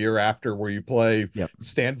year or the year after, where you play Yep.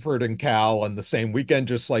 Stanford and Cal on the same weekend,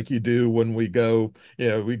 just like you do when we go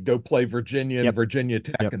play Virginia and Yep. Virginia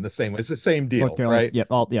Tech Yep. in the same way. It's the same North deal, Carolina's. right? Yep.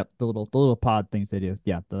 All. Yep. The little pod things they do.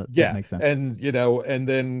 Yeah. That Yeah, makes sense. and and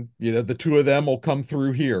then the two of them will come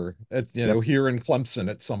through here at Yep. here in Clemson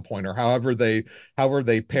at some point, or however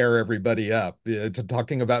they pair everybody up. To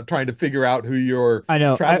talking about trying to figure out who your I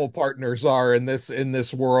know. travel partners are in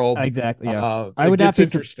this world. Exactly. Yeah. I It would not gets be.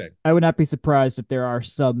 interesting. I would not be surprised if there are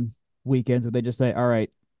some weekends where they just say, "All right,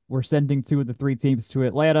 we're sending two of the three teams to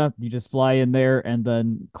Atlanta. You just fly in there, and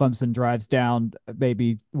then Clemson drives down.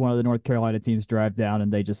 Maybe one of the North Carolina teams drive down,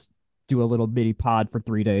 and they just do a little mini pod for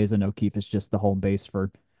 3 days, and O'Keefe is just the home base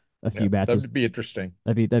for a Yeah, few matches. that'd be interesting.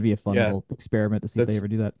 That'd be a fun Yeah, little experiment to see if they that's ever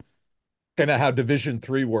do that. kind of how Division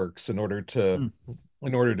III works Mm,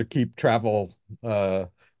 in order to keep travel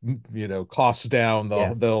costs down.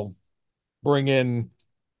 yeah. They'll bring in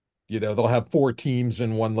they'll have four teams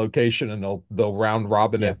in one location, and they'll round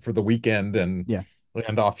robin Yeah. it for the weekend, Yeah.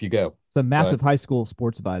 and off you go. Some But massive high school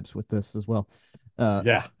sports vibes with this as well. Uh,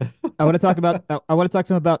 yeah. I want to talk about. I want to talk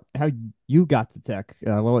some about how you got to tech.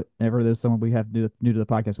 Well, whenever there's someone we have new to the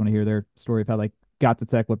podcast, want to hear their story of how they got to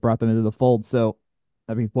tech, what brought them into the fold. So,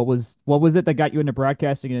 I mean, what was it that got you into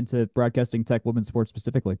broadcasting and into broadcasting tech women's sports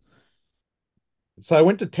specifically? So I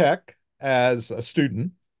went to Tech as a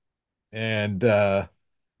student, and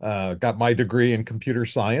got my degree in computer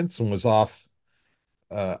science, and was off.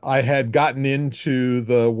 I had gotten into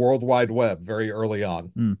the World Wide Web very early on,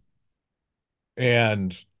 Mm.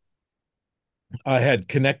 and I had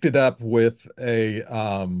connected up with a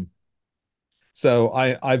so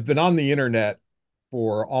I've been on the internet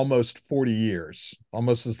for almost 40 years,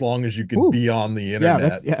 almost as long as you can Ooh, be on the yeah,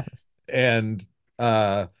 that's internet. yeah, And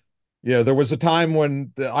there was a time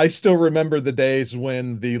when I still remember the days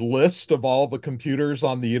when the list of all the computers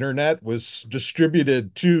on the internet was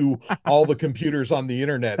distributed to all the computers on the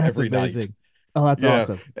internet that's every night. amazing. Oh, that's Yeah.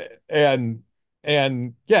 awesome.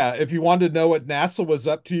 And yeah, if you wanted to know what NASA was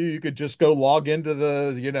up to, you could just go log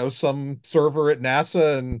into some server at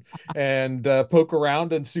NASA, and poke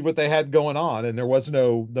around and see what they had going on. And there was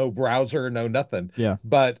no browser, no nothing. Yeah,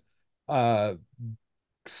 But uh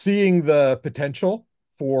seeing the potential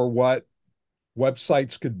for what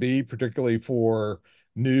websites could be, particularly for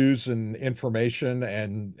news and information,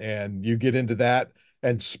 and you get into that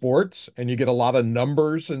and sports, and you get a lot of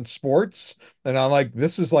numbers in sports, and I'm like,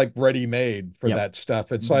 this is like ready made for yep. that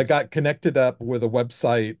stuff. And so Hmm. I got connected up with a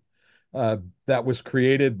website that was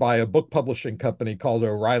created by a book publishing company called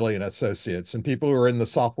O'Reilly and Associates. And people who are in the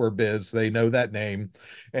software biz, they know that name.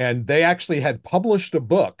 And they actually had published a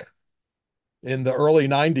book in the early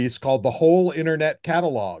 90s called The Whole Internet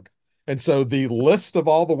Catalog. And so the list of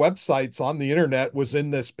all the websites on the internet was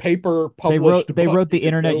in this paper published They book. wrote You the could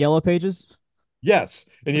internet go, yellow pages. yes,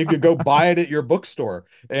 and you could go buy it at your bookstore.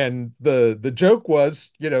 And the joke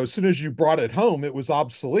was, as soon as you brought it home, it was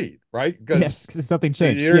obsolete, right? Yes, Because because something the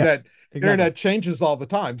changed. Yeah, exactly. internet changes all the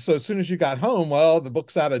time. So as soon as you got home, well, the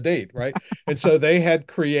book's out of date, right? And so they had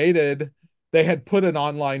put an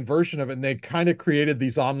online version of it, and they kind of created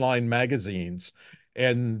these online magazines,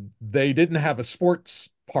 and they didn't have a sports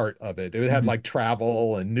part of it. It had Hmm. like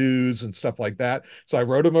travel and news and stuff like that. So I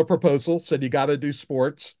wrote them a proposal, said you got to do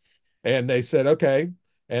sports, and they said okay,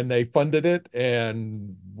 and they funded it,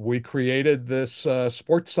 and we created this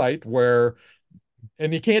sports site where,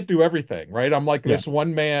 and you can't do everything, right? I'm like Yeah, this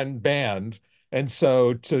one man band. And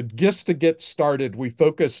so to get started, we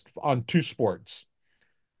focused on two sports: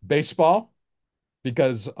 baseball,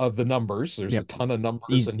 because of the numbers. There's a yep. ton of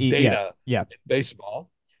numbers and Yeah, data yeah. in baseball.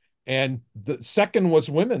 And the second was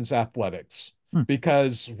women's athletics, Hmm.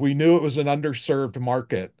 because we knew it was an underserved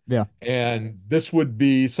market. Yeah. And this would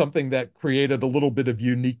be something that created a little bit of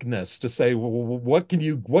uniqueness to say, well, what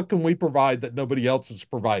can we provide that nobody else is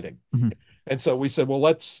providing? Hmm. And so we said, well,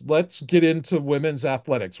 let's get into women's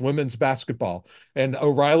athletics, women's basketball. And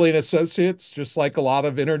O'Reilly and Associates, just like a lot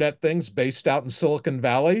of internet things based out in Silicon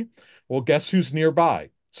Valley, well, guess who's nearby?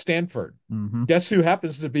 Stanford. Mm-hmm. Guess who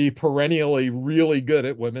happens to be perennially really good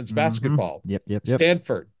at women's Mm-hmm. basketball? Yep, yep, yep.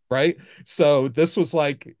 Stanford, right? So this was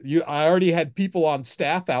like I already had people on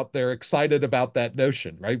staff out there excited about that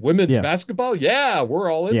notion, right? Women's Yeah, basketball, yeah,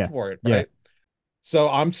 we're all in yeah, for it, yeah. right? So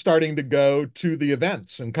I'm starting to go to the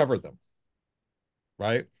events and cover them,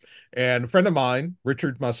 right? And a friend of mine,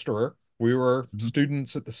 Richard Musterer, we were Mm-hmm.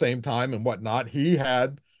 students at the same time and whatnot. He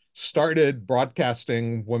had started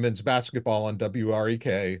broadcasting women's basketball on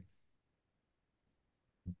WREK,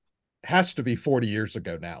 has to be 40 years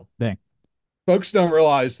ago now. Dang. Folks don't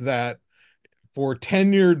realize that for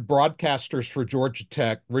tenured broadcasters for Georgia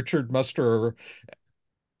Tech, Richard Musterer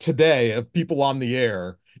today of people on the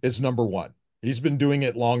air is number one. He's been doing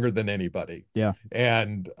it longer than anybody. Yeah.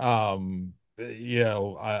 And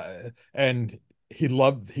and he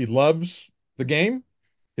loves the game.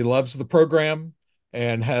 He loves the program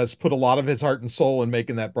and has put a lot of his heart and soul in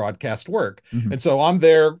making that broadcast work. Mm-hmm. And so I'm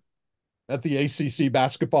there at the ACC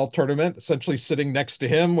basketball tournament, essentially sitting next to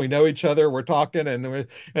him. We know each other. We're talking, and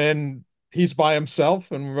he's by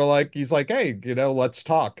himself, and he's like, hey, let's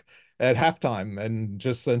talk at halftime, and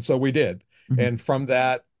so we did. Mm-hmm. And from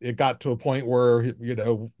that, it got to a point where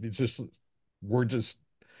it's just we're just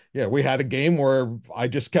yeah, we had a game where I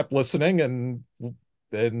just kept listening and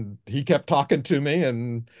he kept talking to me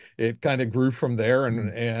and it kind of grew from there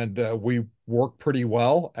Mm-hmm. and we worked pretty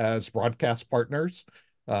well as broadcast partners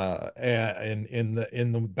and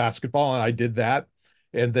in the basketball and I did that.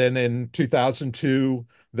 And then in 2002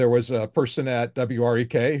 there was a person at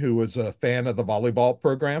WREK who was a fan of the volleyball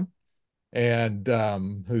program and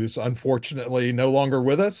who's unfortunately no longer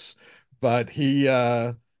with us, but he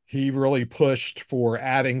really pushed for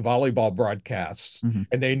adding volleyball broadcasts, Mm-hmm.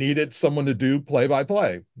 and they needed someone to do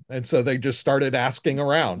play-by-play, and so they just started asking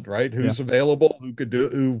around, right? Yeah. Who's available? Who could do?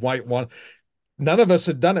 Who might want? None of us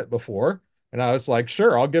had done it before, and I was like,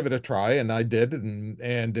 sure, I'll give it a try, and I did,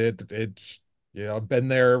 and it's I've been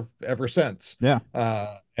there ever since. Yeah.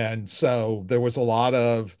 And so there was a lot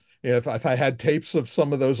of if I had tapes of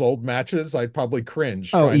some of those old matches, I'd probably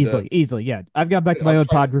cringe Oh, trying to easily, easily. Yeah. I've gone back to my I'm own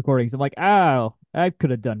trying pod recordings. I'm like, oh, I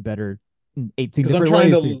could have done better in 18 because I'm different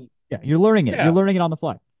trying ways here. to Yeah. You're learning it. You're yeah, learning it on the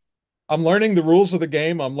fly. I'm learning the rules of the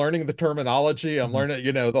game. I'm learning the terminology. I'm Mm-hmm.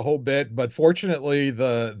 learning, the whole bit. But fortunately,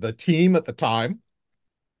 the team at the time,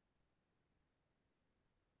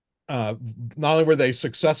 uh, not only were they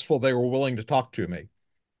successful, they were willing to talk to me.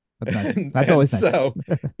 That's nice. And That's and always nice. so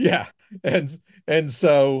yeah, and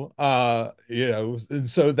so and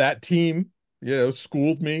so that team,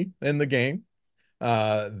 schooled me in the game.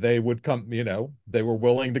 They would come, they were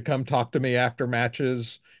willing to come talk to me after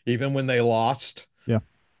matches, even when they lost. Yeah.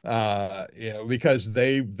 Because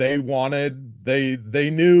they knew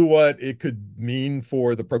what it could mean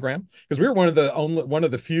for the program because we were one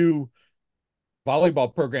of the few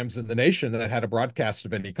volleyball programs in the nation that had a broadcast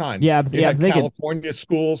of any kind. Yeah. You Yeah. I'm had thinking. California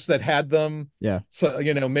schools that had them, Yeah. so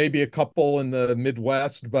maybe a couple in the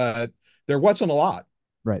Midwest, but there wasn't a lot.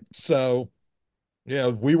 Right. So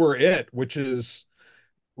we were it, which is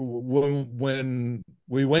when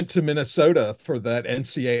we went to Minnesota for that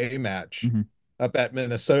NCAA match Mm-hmm. up at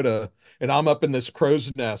Minnesota, and I'm up in this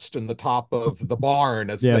crow's nest in the top of the barn,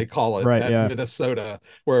 as Yeah. they call it Right. at Yeah. Minnesota,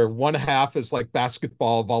 where one half is like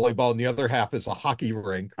basketball, volleyball, and the other half is a hockey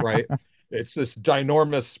rink, right? It's this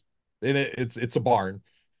ginormous, and it's a barn,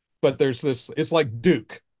 but it's like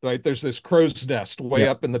Duke, right? There's this crow's nest way Yep.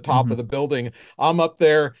 up in the top Mm-hmm. of the building. I'm up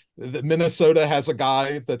there. Minnesota has a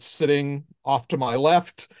guy that's sitting off to my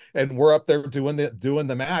left, and we're up there doing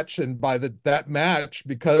the match. And by that match,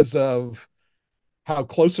 because of how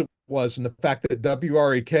close it was and the fact that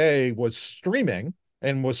WREK was streaming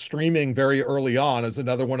and was streaming very early on as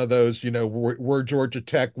another one of those, we're Georgia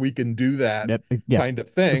Tech, we can do that Yep. Yeah. kind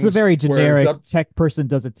of This is a things very where generic tech person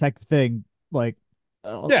does a tech thing, like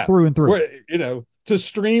yeah, through and through. where to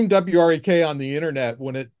stream WREK on the internet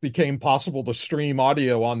when it became possible to stream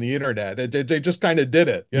audio on the internet, they just kind of did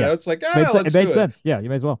it. Yeah. It's like, It let's made do it. sense. Yeah. You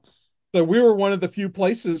may as well. So we were one of the few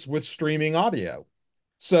places with streaming audio.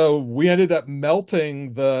 So we ended up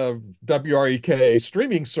melting the WREK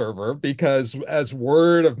streaming server because as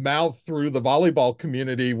word of mouth through the volleyball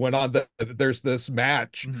community went on that there's this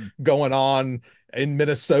match Mm-hmm. going on in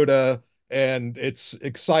Minnesota and it's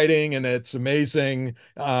exciting and it's amazing.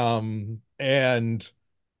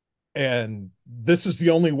 And this is the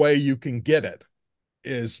only way you can get it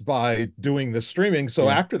is by doing the streaming. So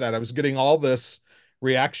Yeah. after that, I was getting all this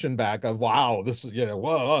reaction back of, wow, this is,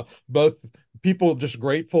 whoa, both people just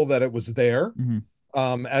grateful that it was there,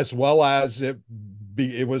 Hmm. as well as it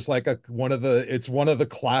was like it's one of the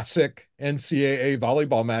classic NCAA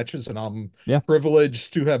volleyball matches, and I'm Yeah.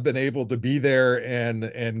 privileged to have been able to be there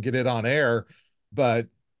and get it on air. But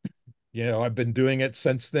I've been doing it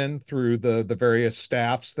since then through the various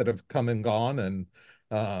staffs that have come and gone, and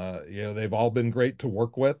they've all been great to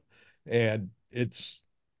work with, and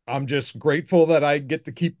I'm just grateful that I get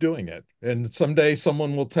to keep doing it. And someday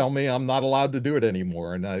someone will tell me I'm not allowed to do it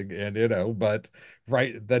anymore, but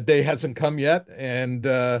right, that day hasn't come yet, and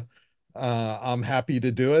I'm happy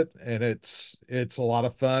to do it, and it's a lot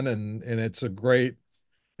of fun, and it's a great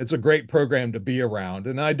program to be around.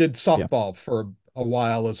 And I did Yeah. softball for a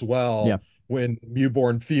while as Yeah. well when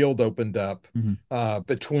Mewborn Field opened up, Hmm.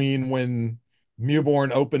 between when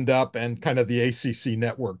Mewborn opened up and kind of the ACC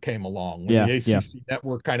network came along. When Yeah. the Yeah. ACC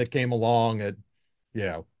network kind of came along, it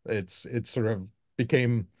sort of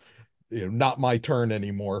became, not my turn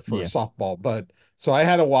anymore for Yeah. softball. But so I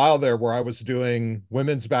had a while there where I was doing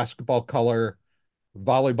women's basketball color,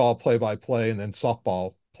 volleyball play-by-play, and then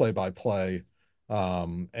softball play-by-play.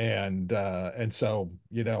 And so,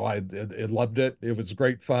 I loved it. It was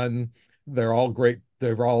great fun. They're all great.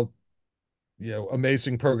 They're all,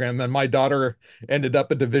 amazing program. And my daughter ended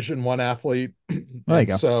up a Division I athlete. Well, there you And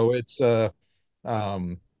go. so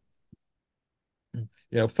um,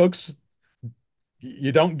 folks,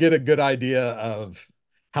 you don't get a good idea of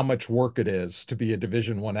how much work it is to be a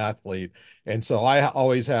Division I athlete. And so I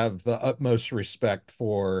always have the utmost respect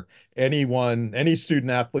for any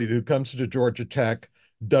student athlete who comes to Georgia Tech,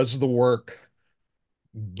 does the work,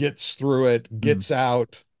 gets through it, Mhm. gets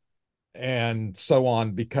out, and so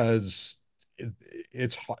on, because it,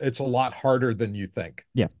 it's a lot harder than you think.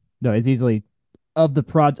 Yeah. No, it's easily of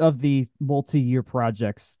the multi-year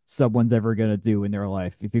projects someone's ever gonna do in their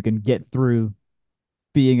life. If you can get through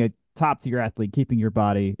being a top tier athlete, keeping your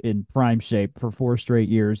body in prime shape for 4 straight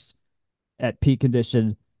years at peak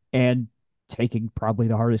condition, and taking probably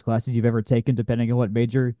the hardest classes you've ever taken, depending on what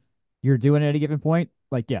major you're doing at any given point.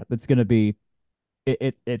 Like, yeah, that's gonna be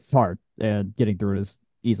it's hard, and getting through it is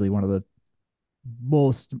easily one of the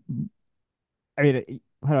most. I mean,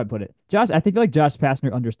 how do I put it? I think like Josh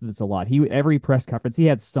Pastner understood this a lot. Every press conference he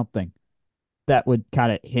had something that would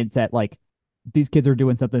kind of hint at like these kids are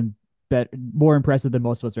doing something more impressive than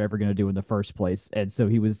most of us are ever going to do in the first place. And so I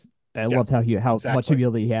Yeah, loved how much exactly.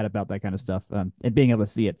 humility he had about that kind of stuff. And being able to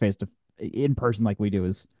see it face to in person like we do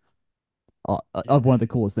is of one of the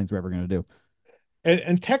coolest things we're ever going to do.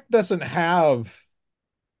 And Tech doesn't have,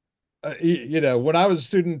 when I was a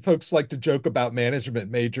student, folks like to joke about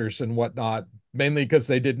management majors and whatnot, mainly because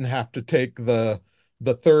they didn't have to take the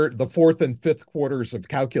fourth and fifth quarters of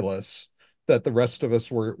calculus that the rest of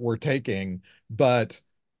us were taking. But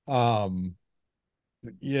um,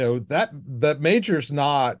 that major's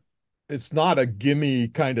not, it's not a gimme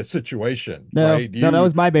kind of situation, No, right? no, that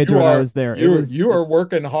was my major You when I are was there. you are It's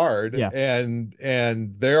working hard, yeah,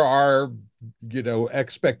 and there are,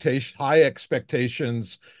 high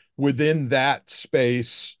expectations within that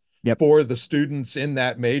space yep, for the students in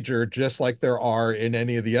that major, just like there are in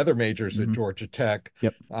any of the other majors at hmm, Georgia Tech.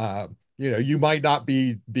 yep, You might not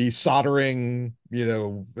be soldering,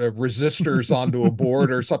 resistors onto a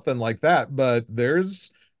board or something like that, but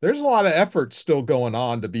there's a lot of effort still going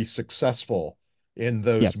on to be successful in yeah,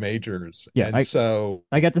 those majors. yeah. And so,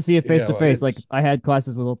 I got to see it face to face. Like it's I had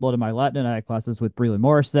classes with Loda My Latin, and I had classes with Breland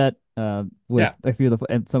Morissette, with yeah. a few of the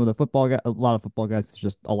and some of the football guys, a lot of football guys,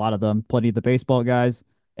 just a lot of them, plenty of the baseball guys,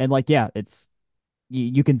 and like yeah,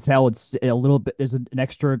 you can tell it's a little bit. There's an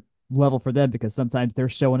extra level for them because sometimes they're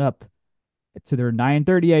showing up to their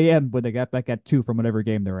 9:30 a.m. when they got back at 2 from whatever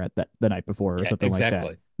game they're at the night before or Yeah, something like that.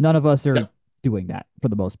 exactly. None of us are Yep. doing that for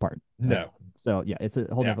the most part. No. So yeah, Yeah. it's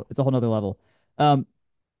a whole nother level. Um,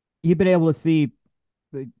 you've been able to see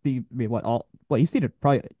I mean you've seen it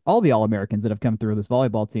probably all the All Americans that have come through this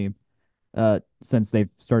volleyball team since they've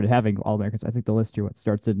started having All Americans. I think the list here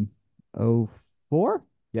starts in '04,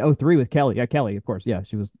 yeah, '03 with Kelly. Yeah, Kelly, of course. Yeah,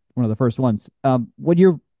 she was one of the first ones. When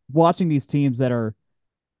you're watching these teams that are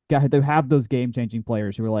they have those game changing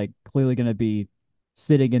players who are like clearly going to be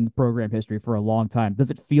sitting in program history for a long time.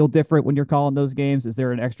 Does it feel different when you're calling those games? Is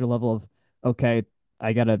there an extra level of okay,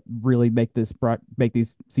 I gotta really make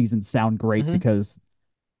these seasons sound great Hmm. because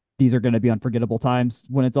these are going to be unforgettable times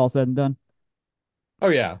when it's all said and done? Oh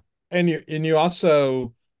yeah. And you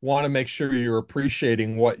also want to make sure you're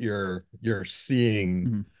appreciating what you're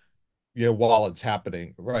seeing, Mm-hmm. while it's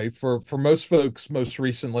happening, right? For most folks, most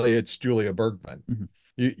recently, it's Julia Bergman. Mm-hmm.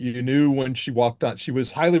 You knew when she walked on, she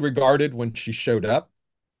was highly regarded when she showed up,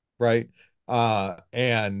 right?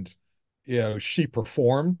 And she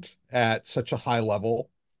performed, at such a high level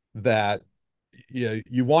that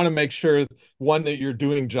you want to make sure, one, that you're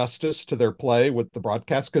doing justice to their play with the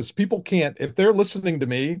broadcast, because people can't, if they're listening to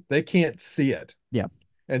me, they can't see it. Yeah.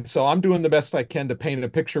 And so I'm doing the best I can to paint a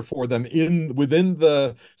picture for them in within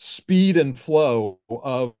the speed and flow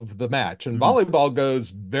of the match. And Hmm. volleyball goes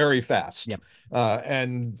very fast. Yeah.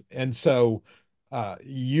 And so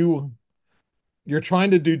you're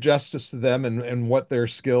trying to do justice to them and what their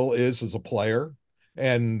skill is as a player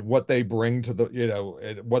and what they bring to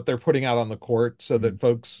the, what they're putting out on the court, so Hmm. that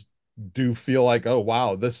folks do feel like, oh,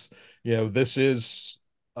 wow, this is,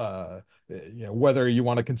 whether you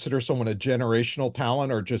want to consider someone a generational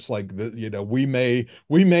talent or just like we may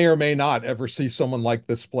or may not ever see someone like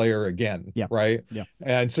this player again, Yeah. right? Yeah.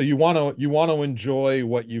 And so you want to enjoy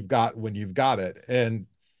what you've got when you've got it. And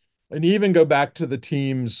even go back to the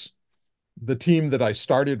team that I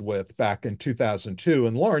started with back in 2002,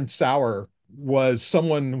 and Lauren Sauer was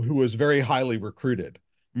someone who was very highly recruited.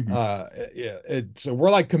 Hmm. Yeah, so we're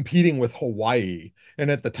like competing with Hawaii. And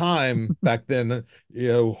at the time back then,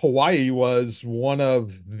 Hawaii was one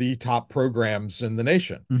of the top programs in the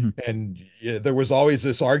nation. Hmm. And there was always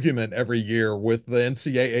this argument every year with the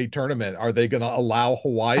NCAA tournament. Are they going to allow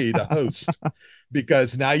Hawaii to host?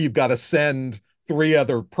 Because now you've got to send three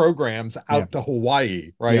other programs Yeah. out to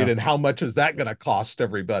Hawaii, right? Yeah. And how much is that going to cost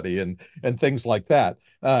everybody, and things like that.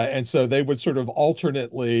 And so they would sort of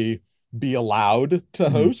alternately be allowed to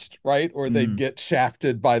Hmm. host, right? Or they'd Hmm. get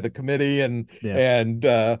shafted by the committee Yeah. and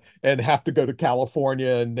have to go to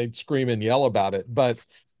California, and they'd scream and yell about it. But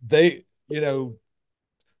they,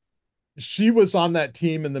 she was on that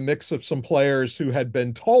team in the mix of some players who had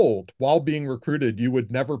been told while being recruited,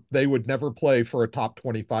 they would never play for a top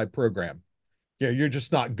 25 program. You're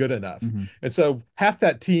just not good enough. Hmm. And so half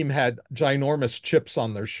that team had ginormous chips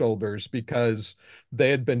on their shoulders because they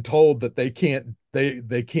had been told that they can't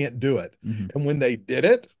do it. Hmm. And when they did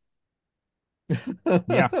it,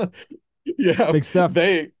 Yeah. yeah, Big stuff.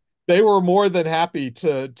 they were more than happy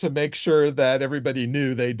to make sure that everybody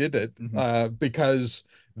knew they did it, Hmm. because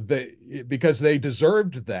they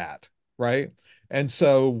deserved that, right? And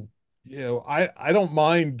so, I don't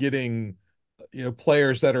mind getting,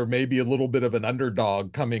 players that are maybe a little bit of an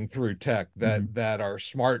underdog coming through tech, that Hmm. are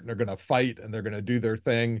smart and are going to fight and they're going to do their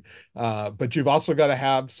thing. But you've also got to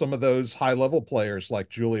have some of those high level players like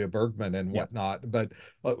Julia Bergman and Yeah. whatnot. But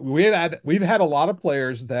we've had a lot of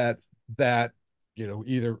players that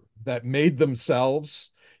either that made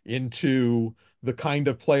themselves into the kind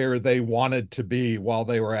of player they wanted to be while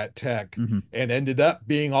they were at Tech, Hmm. and ended up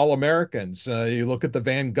being all Americans. You look at the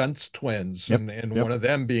Van Gunst twins, Yep. and Yep. one of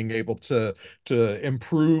them being able to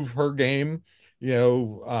improve her game.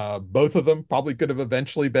 Both of them probably could have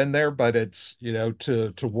eventually been there, but it's,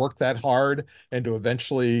 to work that hard and to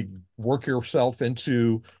eventually work yourself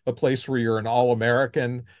into a place where you're an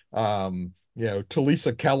all-American.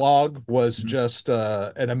 Talisa Kellogg was Hmm. just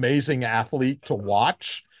an amazing athlete to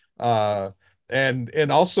watch. Uh,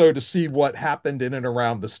 and also to see what happened in and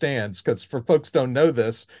around the stands, because for folks don't know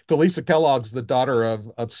this, Talisa Kellogg's the daughter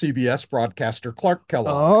of CBS broadcaster Clark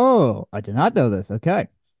Kellogg. Oh, I did not know this. Okay.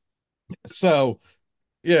 So,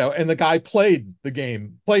 and the guy played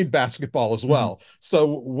basketball as Hmm. well.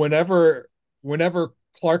 So whenever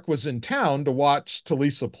Clark was in town to watch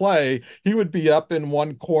Talisa play, he would be up in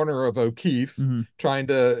one corner of O'Keefe Hmm. trying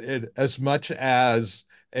as much as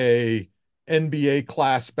a NBA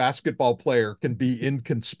class basketball player can be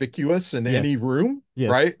inconspicuous in any Yes. room, Yes.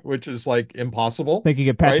 right? Which is like impossible, Thinking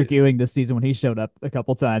of right? Patrick Ewing this season when he showed up a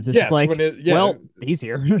couple times. It's just Yes, like, yeah, well, he's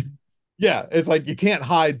here. yeah, it's like you can't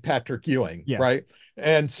hide Patrick Ewing, Yeah. right?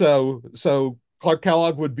 And so Clark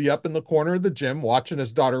Kellogg would be up in the corner of the gym watching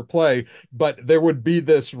his daughter play, but there would be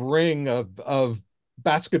this ring of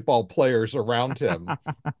basketball players around him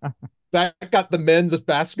that got the men's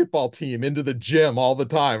basketball team into the gym all the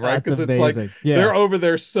time, right? That's Because it's like amazing. Yeah. they're over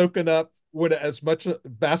there soaking up as much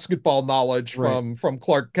basketball knowledge Right. from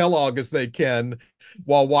Clark Kellogg as they can,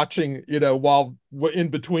 while watching, while in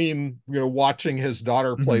between, watching his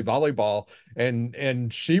daughter play Hmm. volleyball.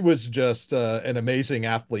 And she was just an amazing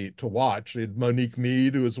athlete to watch. Monique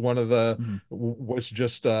Mead, who was Hmm. was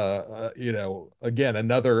just again,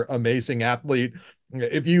 another amazing athlete.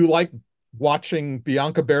 If you like watching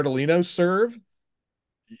Bianca Bertolino serve,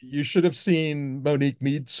 you should have seen Monique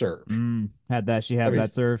Mead serve. Had that. She I had mean,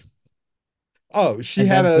 that serve. oh, she And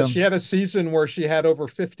had then a some. she had a season where she had over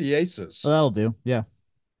 50 Well, aces. that'll do. Yeah.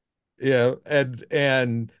 Yeah,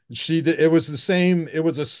 and she did, it was the same, it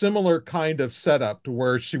was a similar kind of setup to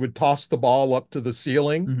where she would toss the ball up to the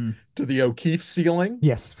ceiling, Hmm. to the O'Keefe ceiling,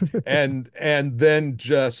 Yes. and then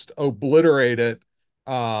just obliterate it.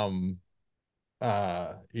 Um,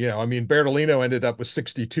 I mean, Bertolino ended up with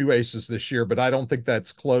 62 aces this year, but I don't think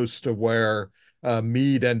that's close to where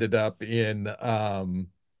Mead ended up in, uh,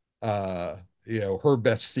 her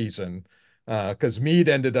best season. Because Mead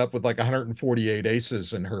ended up with like 148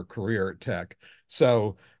 aces in her career at Tech.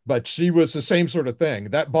 So, but she was the same sort of thing.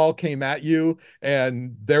 That ball came at you,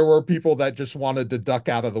 and there were people that just wanted to duck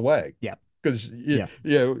out of the way Yeah. because Yeah.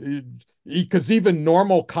 because even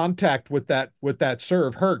normal contact with that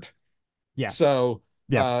serve hurt. Yeah. So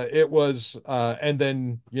Yeah. it was, and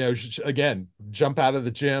then, again, jump out of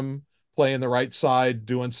the gym, playing the right side,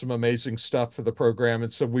 doing some amazing stuff for the program.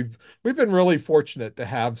 And so we've been really fortunate to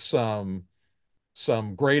have some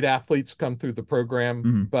great athletes come through the program,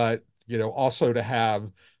 Hmm. but also to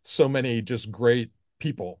have so many just great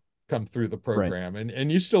people come through the Right. program.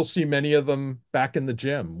 And you still see many of them back in the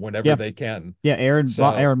gym whenever Yeah. they can. Yeah, So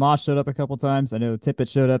Aaron Moss showed up a couple times. I know Tippett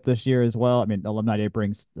showed up this year as well. I mean, Alumni Day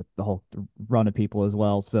brings the whole run of people as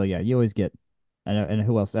well. So yeah, you always get. I know, and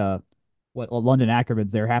who else? London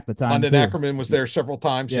Ackerman's there half the time London too. Ackerman was there several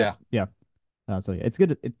times. Yeah, Yeah. yeah. So yeah, it's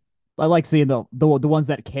good. I like seeing the ones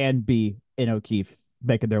that can be in O'Keefe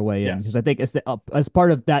making their way in because Yes. I think it's as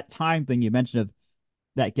part of that time thing you mentioned of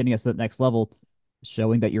that getting us to the next level,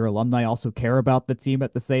 showing that your alumni also care about the team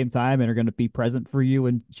at the same time and are going to be present for you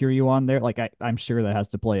and cheer you on there. Like I'm sure that has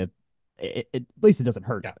to play at least it doesn't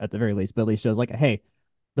hurt Yeah. at the very least, but at least shows like, hey,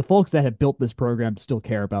 the folks that have built this program still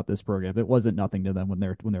care about this program. It wasn't nothing to them when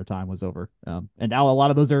their time was over. And now a lot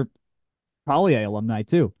of those are Collier alumni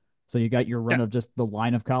too. So you got your run Yeah. of just the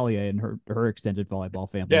line of Collier and her extended volleyball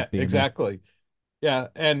family Yeah, being there. exactly. Yeah,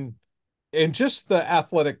 and just the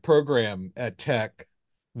athletic program at Tech,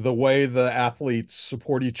 the way the athletes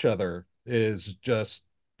support each other is just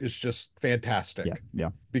Yeah, fantastic. yeah.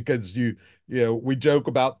 Because we joke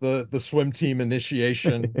about the swim team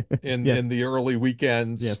initiation in Yes, the early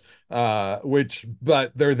weekends, yes.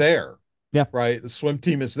 but they're there, Yeah, right? The swim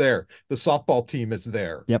team is there. The softball team is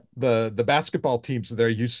there. yep. The basketball teams are there.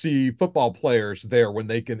 You see football players there when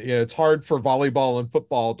they can. It's hard for volleyball and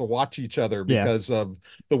football to watch each other Yeah. because of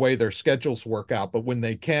the way their schedules work out. But when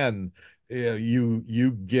they can,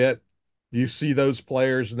 you see those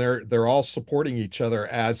players, and they're all supporting each other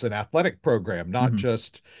as an athletic program, not Hmm.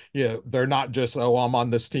 just, they're not just, oh, I'm on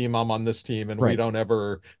this team, I'm on this team, and we Right. don't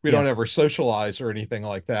ever we Yeah. don't ever socialize or anything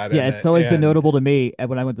like that. Yeah, And it's always been and notable to me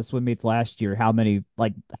when I went to swim meets last year how many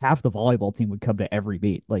like half the volleyball team would come to every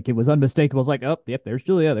meet. Like it was unmistakable. It's like, oh, yep, there's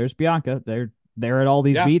Julia, there's Bianca. They're at all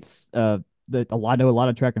these yeah, meets. I know a lot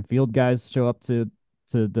of track and field guys show up to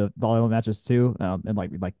the volleyball matches too. And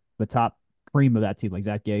like the top cream of that team, like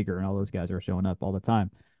Zach Yeager and all those guys are showing up all the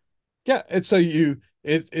time. yeah. And so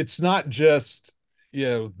it's not just,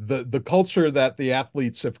 the culture that the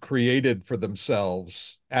athletes have created for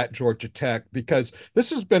themselves at Georgia Tech, because this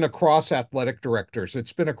has been across athletic directors,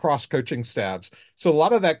 it's been across coaching staffs. So a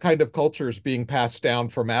lot of that kind of culture is being passed down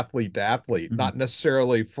from athlete to athlete, Hmm. not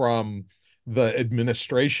necessarily from the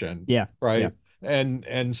administration, Yeah, yeah, right?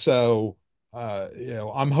 And so,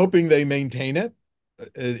 I'm hoping they maintain it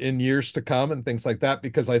in years to come and things like that,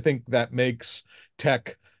 because I think that makes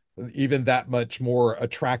Tech even that much more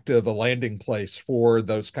attractive a landing place for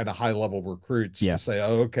those kind of high level recruits yeah. to say,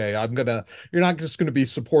 oh, okay, you're not just going to be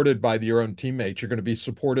supported by your own teammates, you're going to be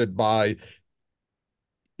supported by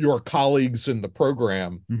your colleagues in the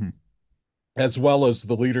program Hmm. as well as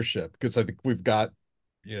the leadership, because I think we've got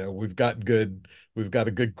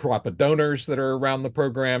a good crop of donors that are around the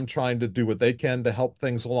program trying to do what they can to help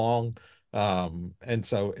things along. And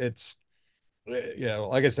so it's,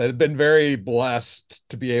 like I said, I've been very blessed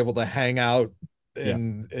to be able to hang out Yeah,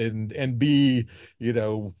 and be, you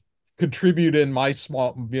know, contribute in my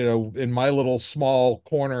little small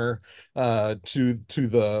corner to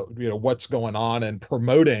the, what's going on and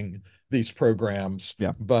promoting these programs.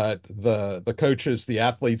 yeah, But the coaches, the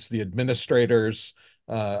athletes, the administrators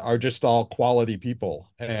are just all quality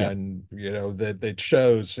people, yeah. and that it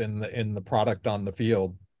shows in the product on the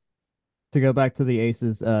field. To go back to the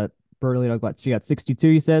aces, Bertolino, what she got 62,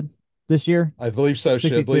 you said this year? I believe so. I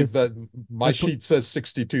 62. believe that my That put sheet says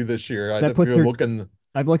 62 this year. that If puts you're her. looking,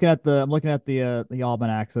 I'm looking at the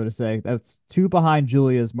almanac, so to say. That's two behind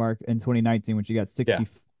Julia's mark in 2019 when she got yeah,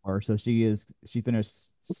 64. So she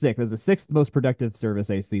finished sixth. It was the sixth most productive service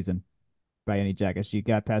ace season by any Jacket. She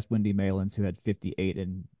got past Wendy Malins, who had 58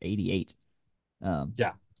 and 88. Um,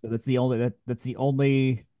 yeah, so that's the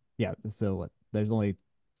only. Yeah. So what? There's only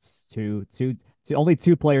only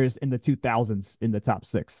two players in the 2000s in the top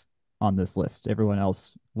six on this list. Everyone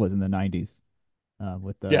else was in the 90s.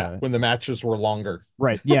 With yeah. the When the matches were longer.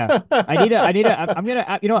 Right. Yeah. I need to. I'm gonna.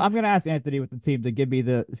 I'm gonna ask Anthony with the team to give me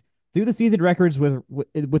the. do the season records with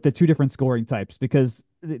the two different scoring types because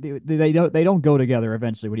they don't go together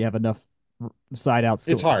eventually when you have enough side out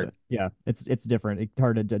It's scores. hard. Yeah, it's different. It's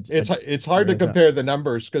hard to judge It's hard figure to this out. compare the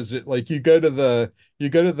numbers because like you go to the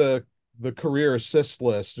career assist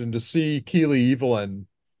list and to see Keely Evelyn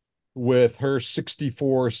with her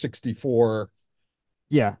 64,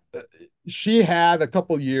 Yeah, she had a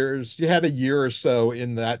couple years, she had a year or so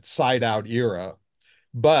in that side out era,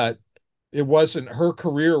 but it wasn't her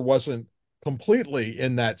career wasn't completely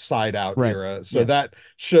in that side out right. era. So Yeah, that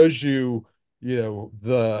shows you,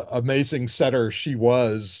 the amazing setter she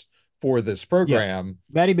was for this yeah. program.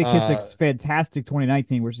 Maddie Uh, McKissick's fantastic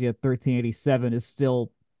 2019, where she had 1387, is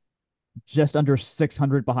still just under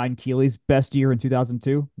 600 behind Keeley's best year in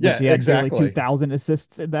 2002, when yeah, she had nearly exactly. 2,000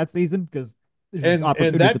 assists in that season because there's just And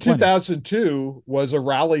opportunities that aplenty. 2002 was a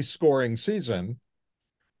rally scoring season,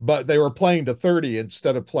 but they were playing to 30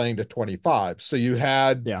 instead of playing to 25. So you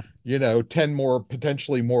had, Yeah, 10 more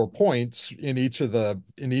potentially more points in each of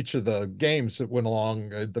the games that went along.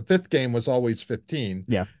 The fifth game was always 15.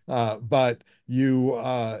 yeah. But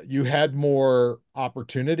you had more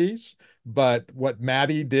opportunities. But what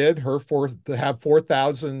Maddie did, her fourth to have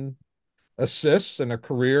 4,000 assists in a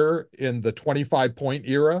career in the 25-point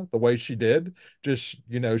era the way she did just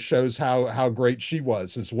shows how great she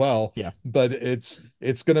was as well. Yeah. But it's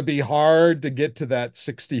going to be hard to get to that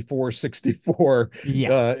 64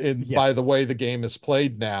 Yeah. in Yeah. by the way the game is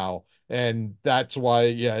played now. And that's why,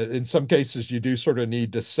 yeah, in some cases you do sort of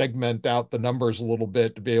need to segment out the numbers a little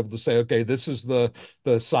bit to be able to say, okay, this is the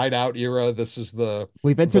side out era, this is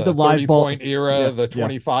We've entered the the live 30 ball. point era, Yeah. the Yeah.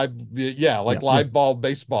 25, yeah, Yeah. like Yeah. live ball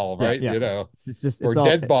baseball, Yeah. right? Yeah. It's just Or it's all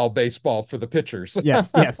dead ball baseball for the pitchers.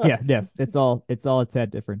 yes, yes, yeah, yes. It's all a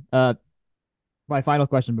tad different. My final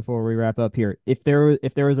question before we wrap up here. If there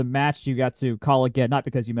was a match you got to call again, not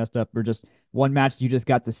because you messed up, or just one match you just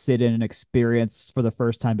got to sit in and experience for the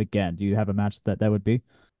first time again, do you have a match that would be?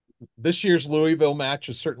 This year's Louisville match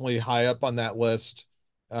is certainly high up on that list.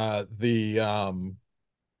 The um,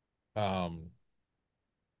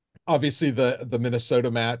 Obviously the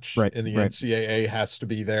Minnesota match Right, in the right. NCAA has to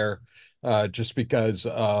be there, just because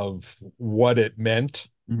of what it meant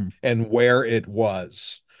Hmm. and where it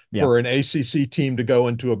was. Yeah. For an ACC team to go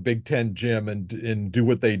into a Big Ten gym and do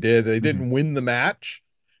what they did, they Hmm. didn't win the match,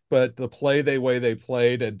 but the play the way they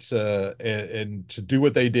played and to do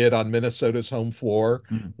what they did on Minnesota's home floor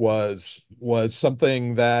Hmm. was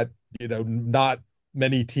something that not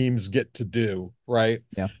many teams get to do, right?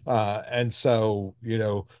 Yeah. And so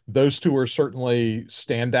those two are certainly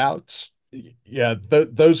standouts. Yeah,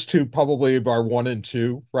 those two probably are one and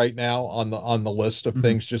two right now on the list of Hmm.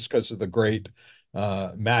 things, just because of the great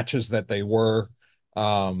matches that they were.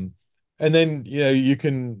 Um, and then you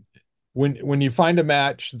can when you find a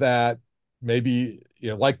match that maybe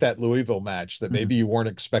like that Louisville match that Hmm. maybe you weren't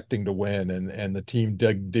expecting to win, and the team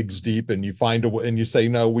digs deep and you find and you say,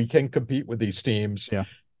 no, we can compete with these teams. Yeah.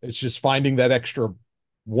 It's just finding that extra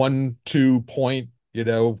 1-2 point,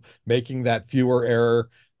 making that fewer error.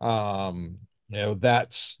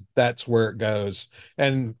 That's where it goes.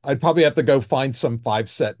 And I'd probably have to go find some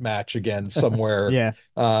 5-set match again somewhere. Yeah.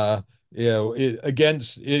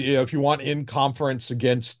 Against, if you want in conference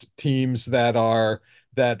against teams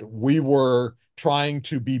that we were trying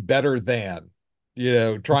to be better than,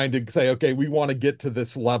 trying to say, okay, we want to get to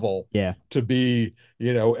this level Yeah. to be,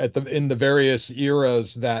 at the in the various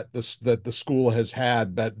eras that the school has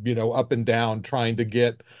had, that up and down, trying to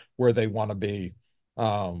get where they want to be.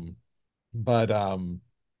 Um, but uh,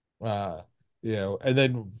 and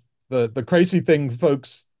then the crazy thing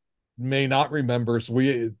folks may not remember is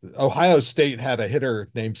Ohio State had a hitter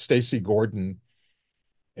named Stacy Gordon,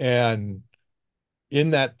 and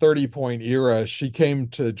in that 30-point era, she came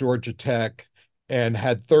to Georgia Tech and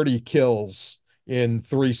had 30 kills in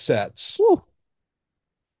 3 sets. Woo.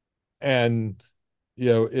 And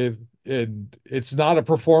if it's not a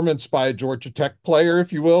performance by a Georgia Tech player,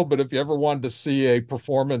 if you will, but if you ever wanted to see a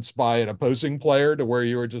performance by an opposing player to where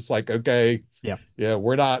you were just like, okay, Yeah. yeah,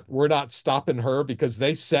 we're not stopping her, because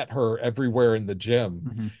they set her everywhere in the gym.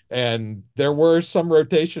 Hmm. And there were some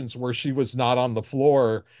rotations where she was not on the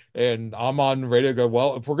floor, and I'm on the radio to go,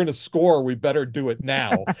 well, if we're going to score, we better do it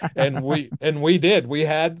now. And we did. We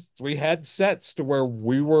had sets to where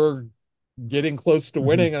we were getting close to Hmm.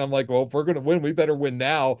 winning, and I'm like, well, if we're going to win, we better win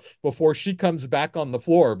now before she comes back on the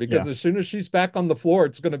floor, Yeah. because as soon as she's back on the floor,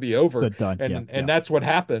 it's going to be So over. done. Yeah. And Yeah. that's what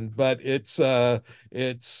happened. But it's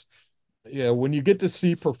when you get to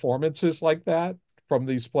see performances like that from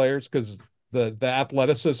these players, because the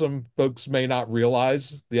athleticism folks may not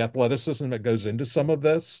realize the athleticism that goes into some of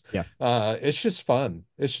this. Yeah. It's just fun.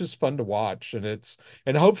 It's just fun to watch,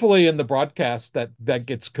 and hopefully in the broadcast that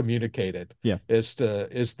gets communicated Yeah. is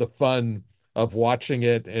the fun of watching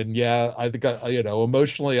it. And yeah, I think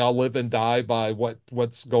emotionally I'll live and die by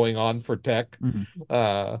what's going on for Tech.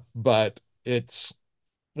 Hmm. But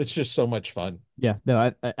it's just so much fun. Yeah,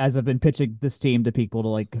 no. As I've been pitching this team to people to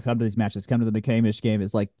like come to these matches, come to the McCamish game,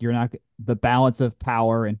 is like you're not the balance of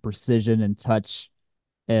power and precision and touch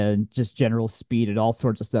and just general speed and all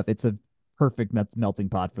sorts of stuff. It's a perfect melting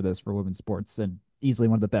pot for this for women's sports and easily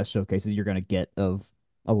one of the best showcases you're going to get of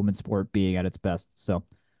a women's sport being at its best. So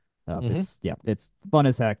Hmm. it's fun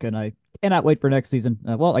as heck, and I cannot wait for next season.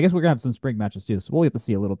 Well, I guess we're gonna have some spring matches too, so we'll get to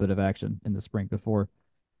see a little bit of action in the spring before.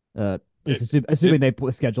 It Assuming it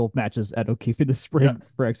they schedule matches at O'Keefe in the yeah. spring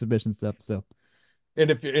for exhibition stuff. So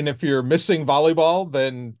And if you're missing volleyball,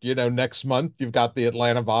 then next month you've got the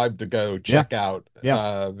Atlanta Vibe to go yeah, check out.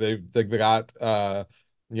 yeah, They've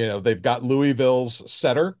got Louisville's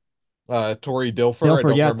setter, Tori Dilfer. I Dilford,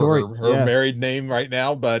 don't yeah, remember Tori, her yeah, married name right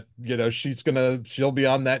now, but she'll be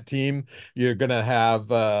on that team. You're gonna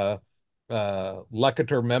have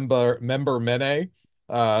Leketer member Mene,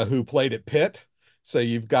 who played at Pitt. So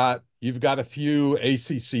you've got a few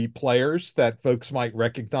ACC players that folks might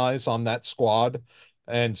recognize on that squad.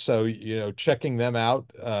 And so, checking them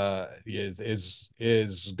out is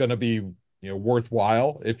going to be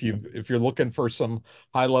worthwhile if you're looking for some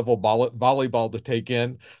high level volleyball to take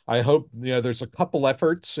in. I hope there's a couple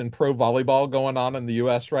efforts in pro volleyball going on in the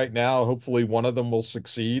U.S. right now. Hopefully, one of them will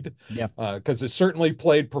succeed yeah, because it's certainly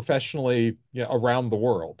played professionally around the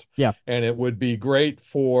world, yeah, and it would be great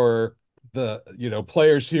for the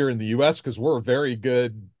players here in the U.S. because we're very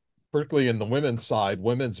good, particularly in the women's side,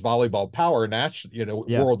 women's volleyball power national,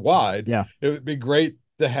 yeah, worldwide. yeah, It would be great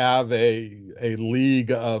to have a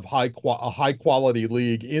league of a high quality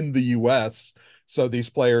league in the U.S. So these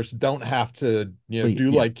players don't have to do yeah,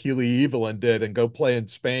 like Keely Evelyn did and go play in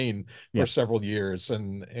Spain for yeah. several years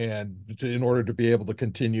in order to be able to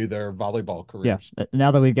continue their volleyball Yeah. careers.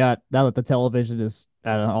 Now that the television is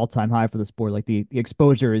at an all time high for the sport, like the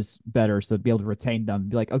exposure is better, so to be able to retain them,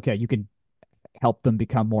 be like, okay, you can help them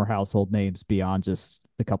become more household names beyond just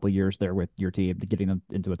the couple of years there with your team to getting them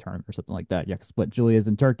into a tournament or something like that. Yeah, because what Julia is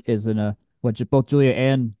in Turkey is in a what both Julia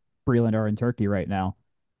and Breland are in Turkey right now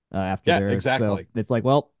after Yeah, their so exactly. it's like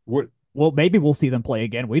well maybe we'll see them play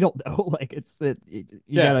again. We don't know. Like you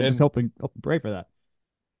Yeah, gotta just and hope and pray for that.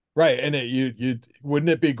 right, and you wouldn't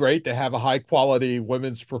it be great to have a high quality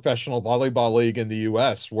women's professional volleyball league in the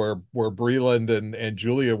U.S. where Breland and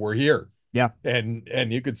Julia were here, Yeah,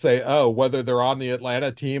 and you could say, oh, whether they're on the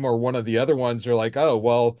Atlanta team or one of the other ones, they're like, oh,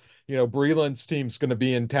 well, Breland's team's going to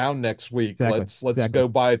be in town next week. exactly, Let's exactly. go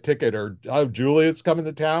buy a ticket, or oh, Julia's coming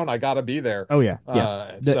to town. I got to be there. Oh yeah,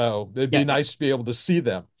 yeah. The, So it'd yeah, be nice to be able to see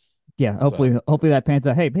them. yeah, So hopefully that pans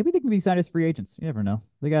out. Hey, maybe they can be signed as free agents. You never know.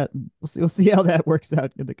 We'll see how that works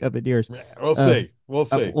out in the coming years. yeah, we'll Uh, see. We'll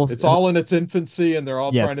see. we'll It's see. all in its infancy, and they're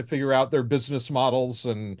all trying to Yes, figure out their business models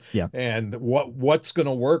yeah, and what's going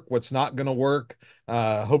to work, what's not going to work.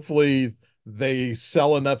 Hopefully, they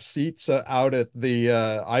sell enough seats out at the.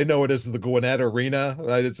 I know it is the Gwinnett Arena.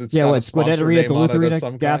 It's yeah. got a What's Gwinnett sponsor Arena, name on Duluth it of Arena,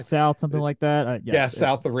 some Gas kind. South, something Uh, like that. Yeah, yeah,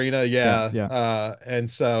 South it's Arena. yeah, Yeah, yeah. and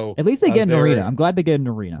so At least they get an arena. they're I'm glad they get an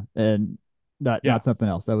arena and yeah. not something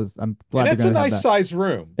else. I'm And glad they're it's a going to have nice that. size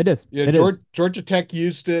room. It is. Yeah, It is. Georgia Tech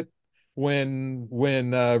used it when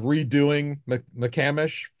redoing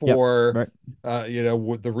McCamish Yep. for Right.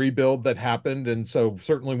 with the rebuild that happened, and so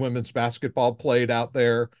certainly women's basketball played out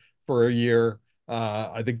there for a year.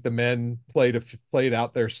 I think the men played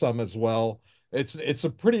out there some as well. It's a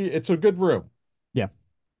good room. Yeah.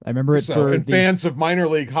 I remember it So, for and the fans of minor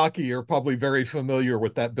league hockey are probably very familiar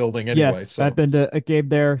with that building anyway. yes. I've So, been to a game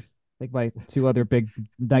there. I think my two other big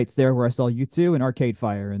nights there where I saw U2 and Arcade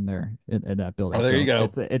Fire in there in that building. oh, there you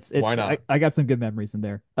So go. Why not? I got some good memories in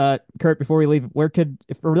there. Kurt, before we leave, where could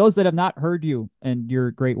if for those that have not heard you and your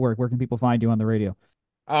great work, where can people find you on the radio?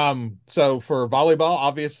 So for volleyball,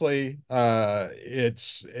 obviously,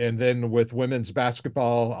 and then with women's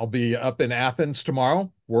basketball, I'll be up in Athens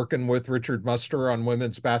tomorrow working with Richard Muster on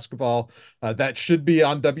women's basketball. That should be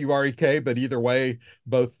on WREK, but either way,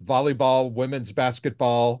 both volleyball, women's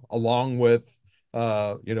basketball, along with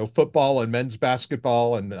football and men's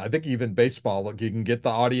basketball, and I think even baseball. Like, you can get the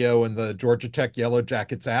audio in the Georgia Tech Yellow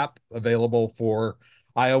Jackets app available for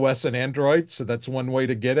iOS and Android. So that's one way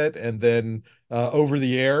to get it. And then over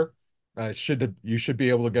the air, you should be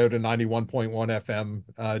able to go to 91.1 FM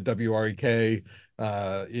WREK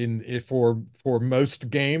in for most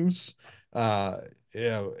games. Uh,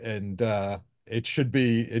 and it should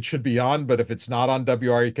be on, but if it's not on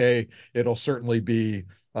WREK, it'll certainly be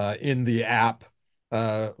in the app,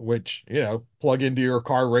 which, plug into your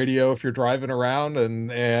car radio if you're driving around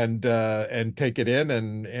and take it in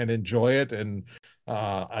and enjoy it. And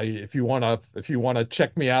if you wanna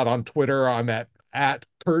check me out on Twitter, I'm at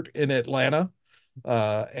Kurt in Atlanta,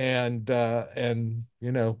 and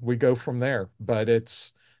we go from there. But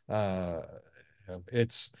uh,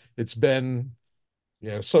 it's been,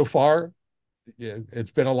 so far, yeah,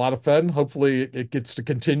 it's been a lot of fun. Hopefully, it gets to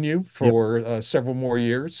continue Yep, for several more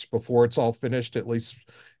years before it's all finished, at least,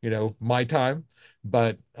 my time.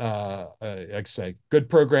 But like I say, good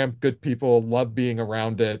program, good people, love being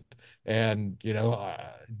around it, and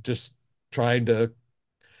just trying to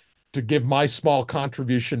give my small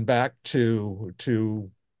contribution back to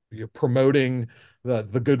promoting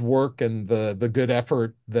the good work and the good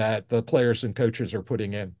effort that the players and coaches are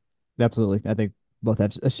putting in. absolutely. I think both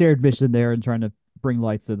have a shared mission there and trying to bring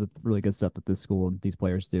lights to the really good stuff that this school and these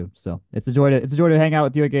players do. So it's a joy to hang out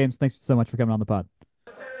with you at games. Thanks so much for coming on the pod.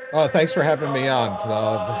 Thanks for having me on.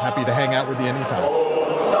 Happy to hang out with you anytime.